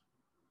dummy.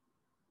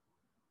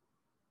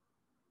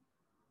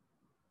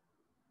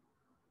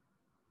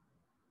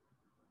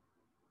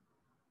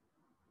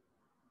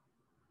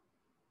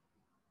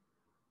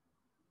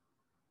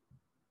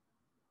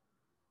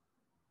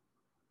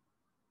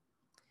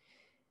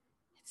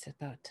 It's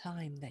about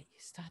time that you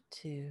start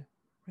to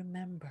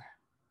remember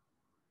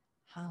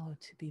how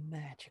to be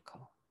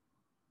magical.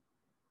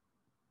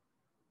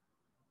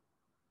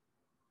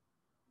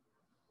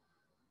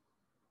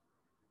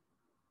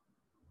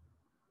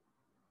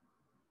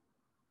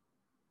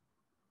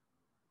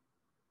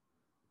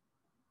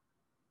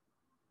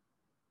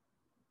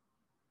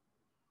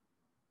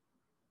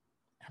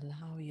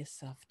 Allow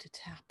yourself to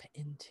tap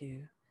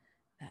into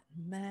that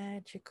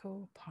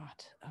magical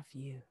part of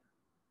you.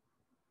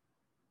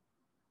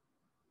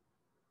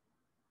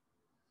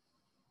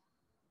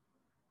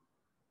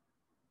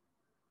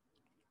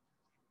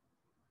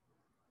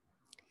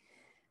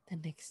 The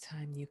next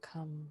time you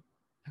come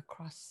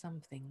across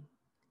something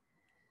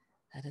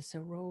that is a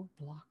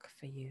roadblock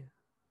for you,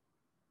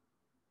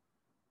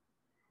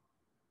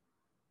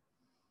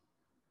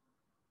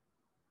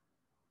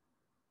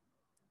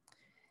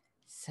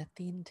 set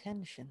the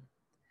intention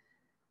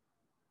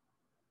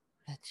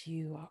that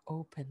you are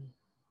open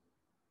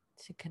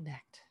to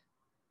connect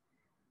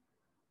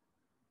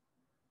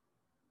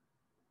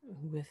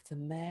with the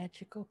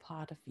magical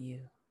part of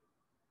you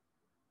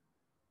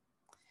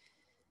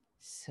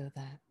so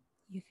that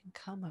you can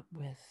come up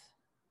with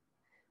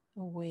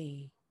a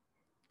way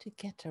to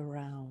get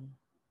around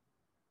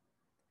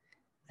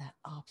that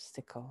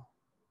obstacle.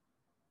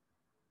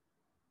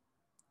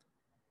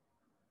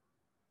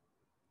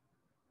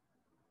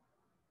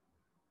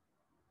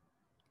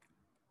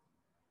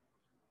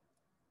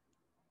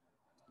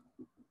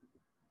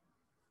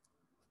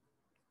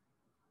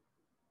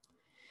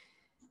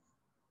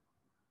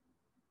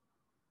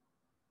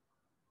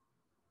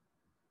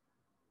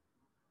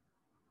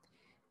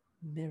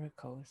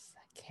 Miracles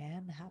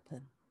can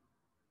happen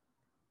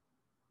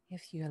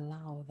if you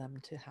allow them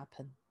to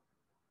happen.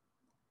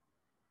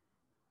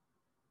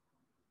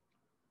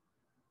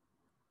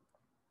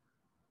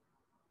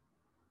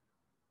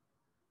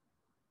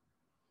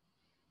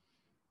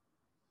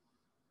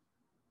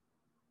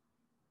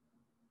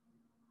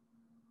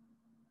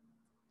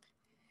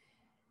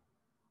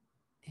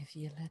 If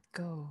you let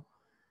go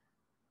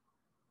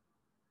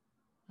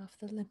of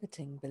the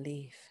limiting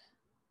belief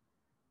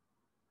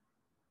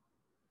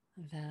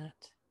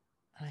that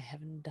I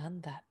haven't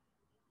done that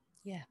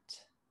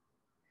yet,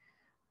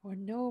 or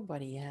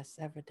nobody has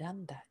ever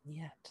done that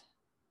yet.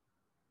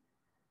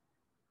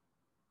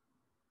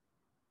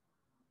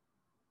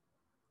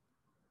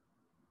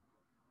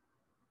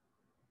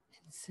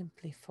 And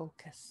simply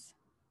focus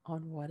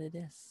on what it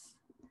is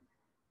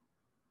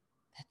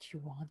that you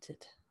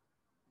wanted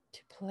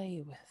to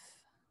play with.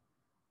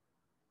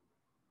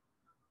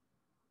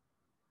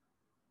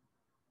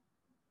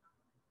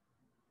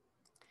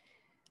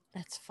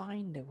 Let's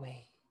find a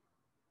way.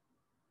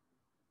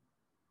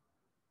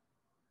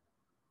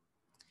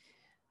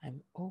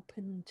 I'm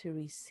open to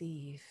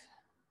receive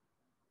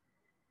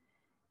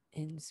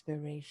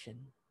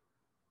inspiration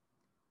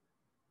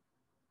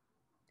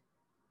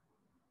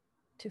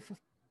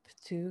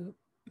to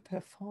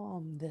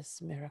perform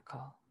this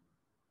miracle.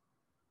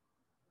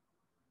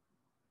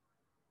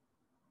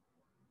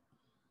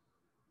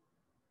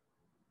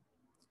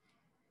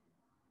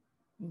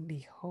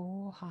 Be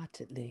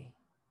wholeheartedly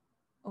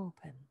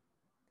open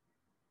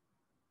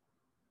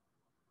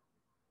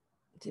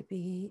to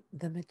be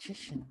the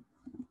magician.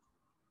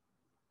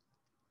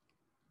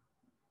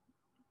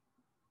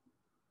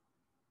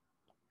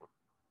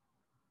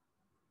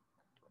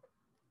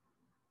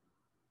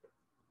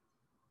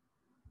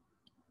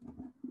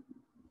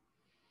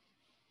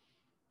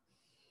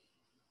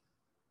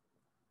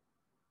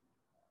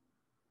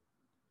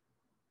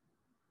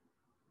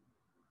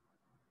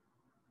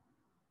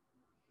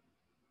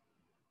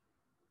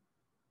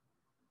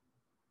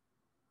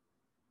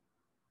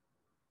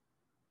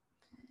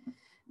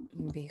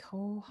 Be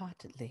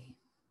wholeheartedly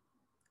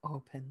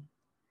open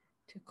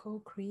to co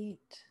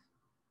create.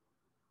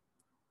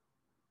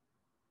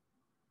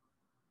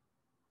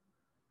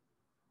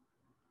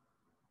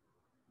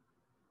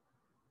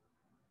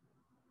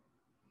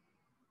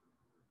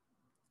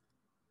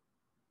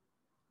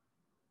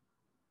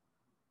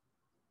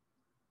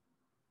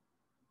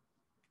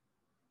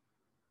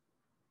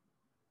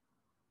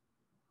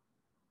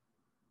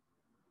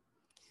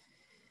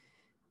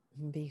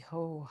 Be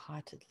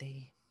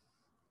wholeheartedly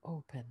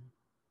open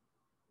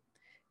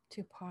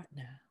to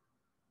partner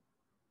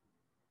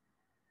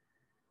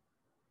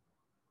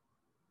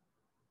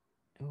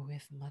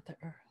with Mother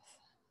Earth,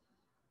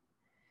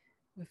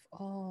 with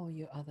all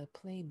your other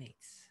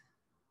playmates.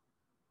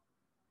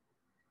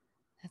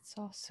 That's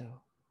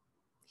also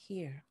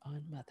here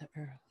on Mother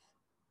Earth.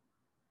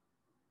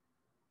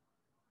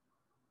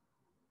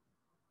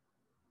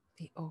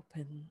 Be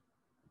open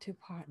to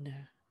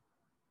partner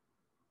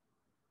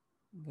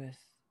with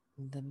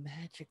the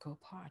magical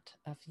part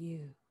of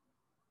you.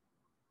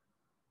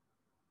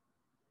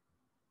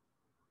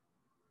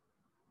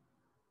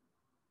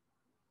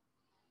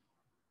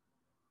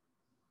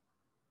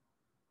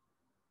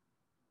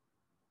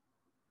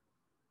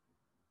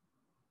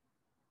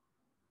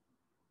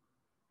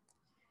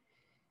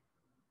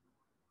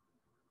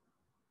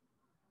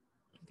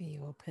 Be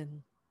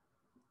open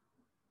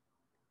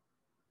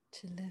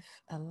to live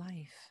a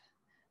life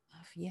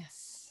of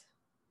yes.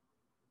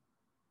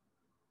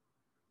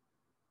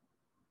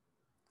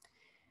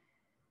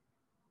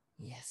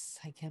 Yes,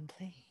 I can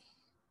play.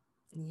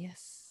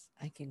 Yes,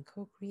 I can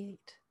co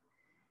create.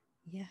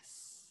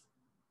 Yes,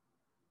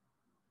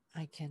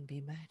 I can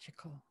be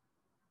magical.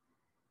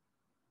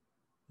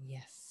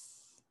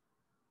 Yes,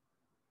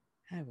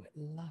 I would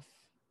love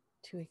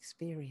to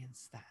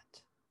experience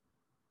that.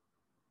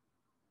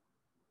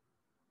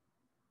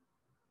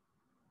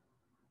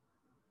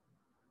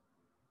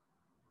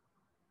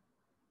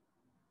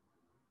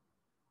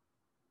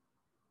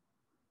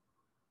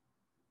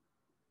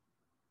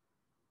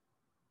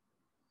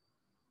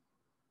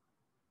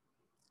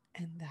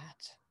 And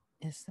that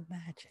is the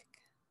magic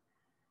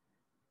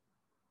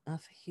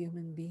of a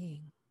human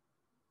being.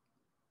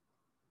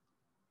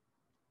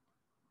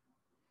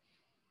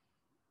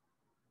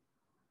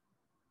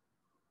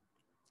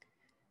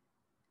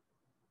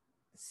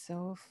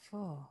 So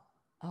full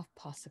of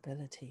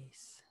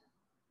possibilities.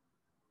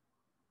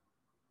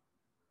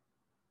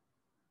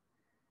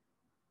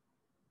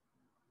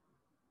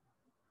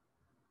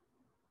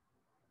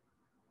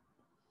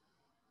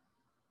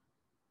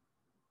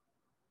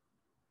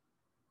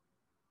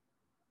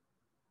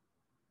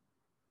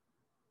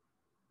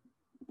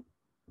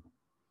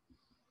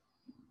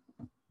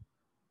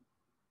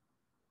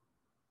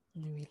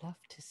 And we love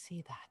to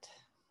see that.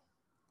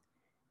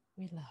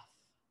 We love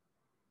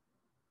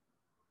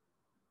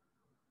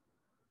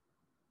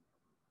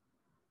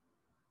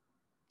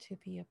to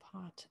be a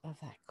part of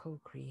that co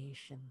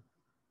creation.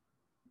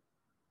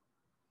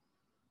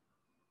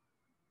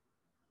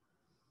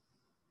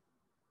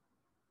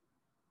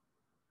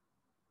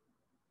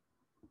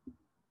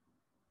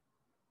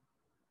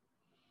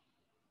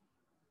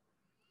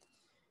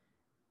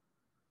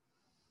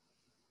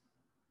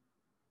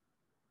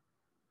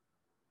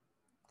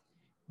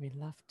 We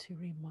love to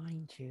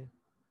remind you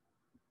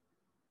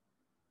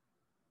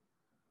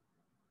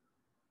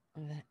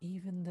that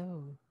even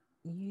though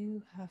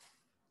you have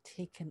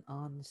taken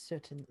on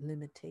certain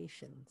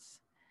limitations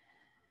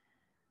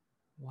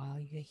while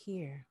you're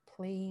here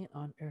playing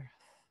on earth,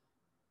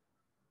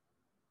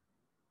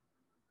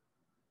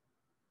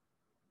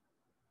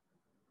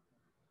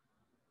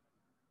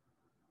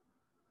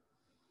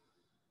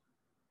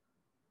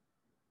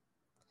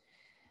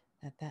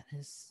 that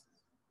is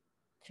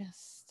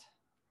just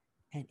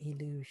an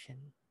illusion.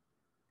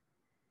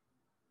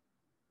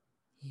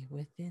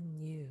 Within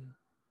you,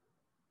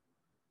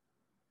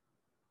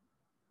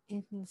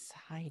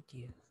 inside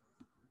you,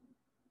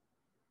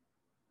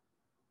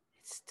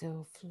 it's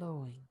still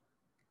flowing,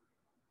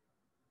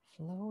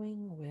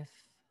 flowing with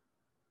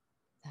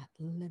that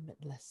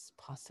limitless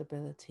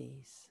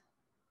possibilities.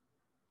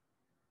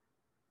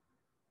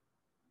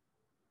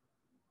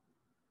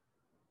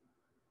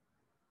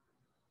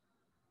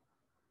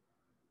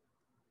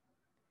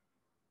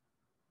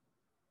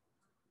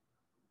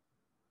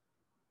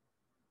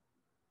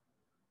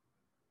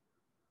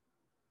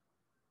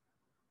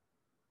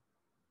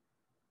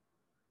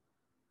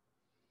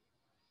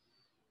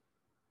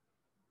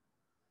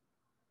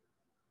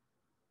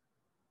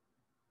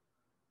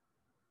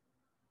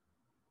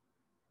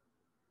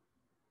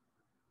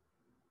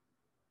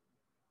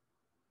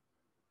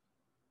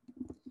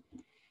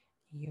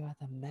 You are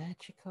the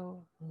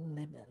magical,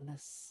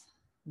 limitless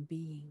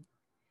being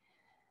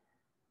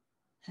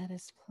that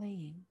is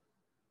playing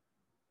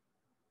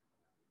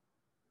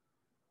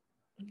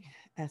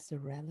as a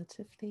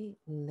relatively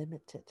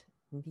limited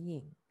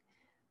being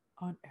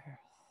on earth.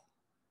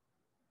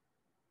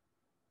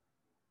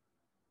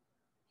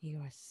 You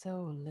are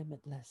so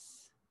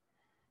limitless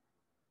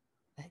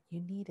that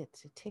you needed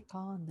to take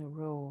on the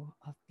role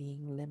of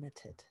being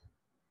limited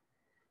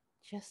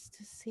just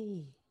to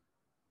see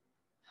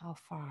how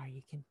far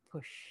you can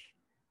push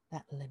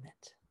that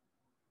limit.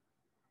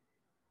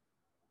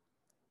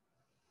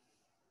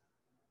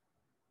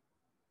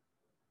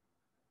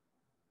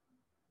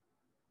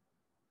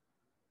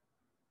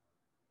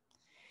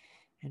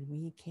 And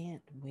we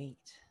can't wait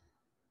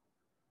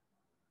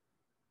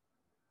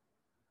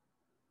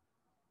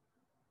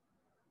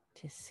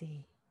to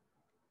see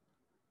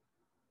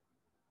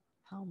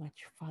how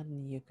much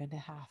fun you're going to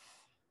have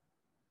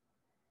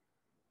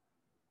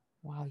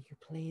while you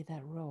play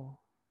that role.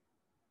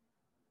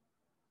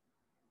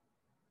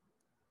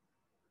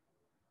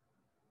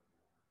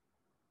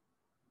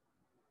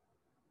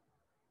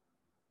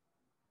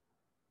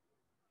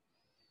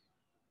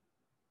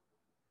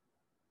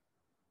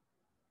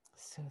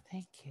 So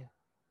thank you.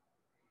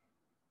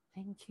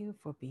 Thank you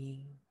for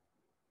being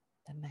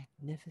the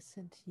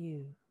magnificent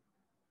you,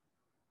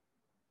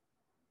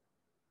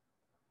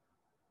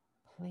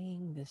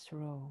 playing this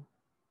role.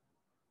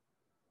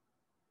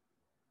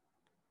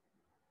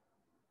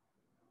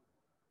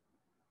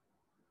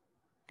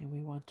 And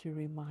we want to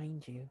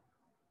remind you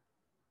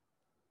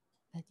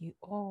that you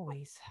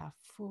always have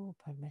full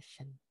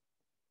permission.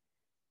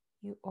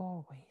 You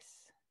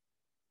always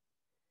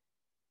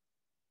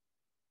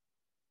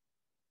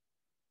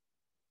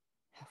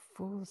have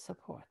full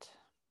support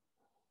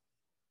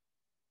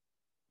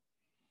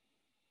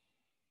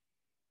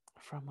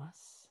from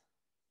us,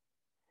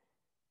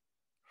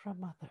 from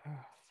Mother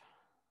Earth,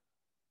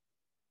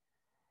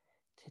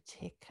 to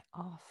take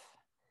off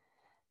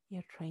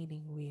your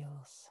training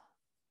wheels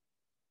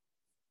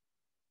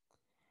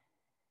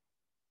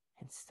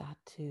and start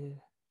to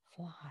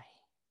fly.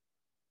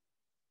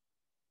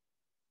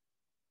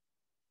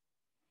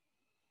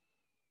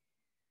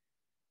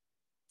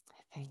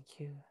 Thank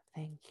you,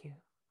 thank you,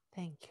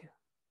 thank you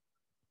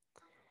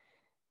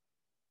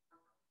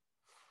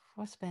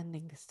for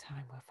spending this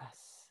time with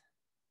us.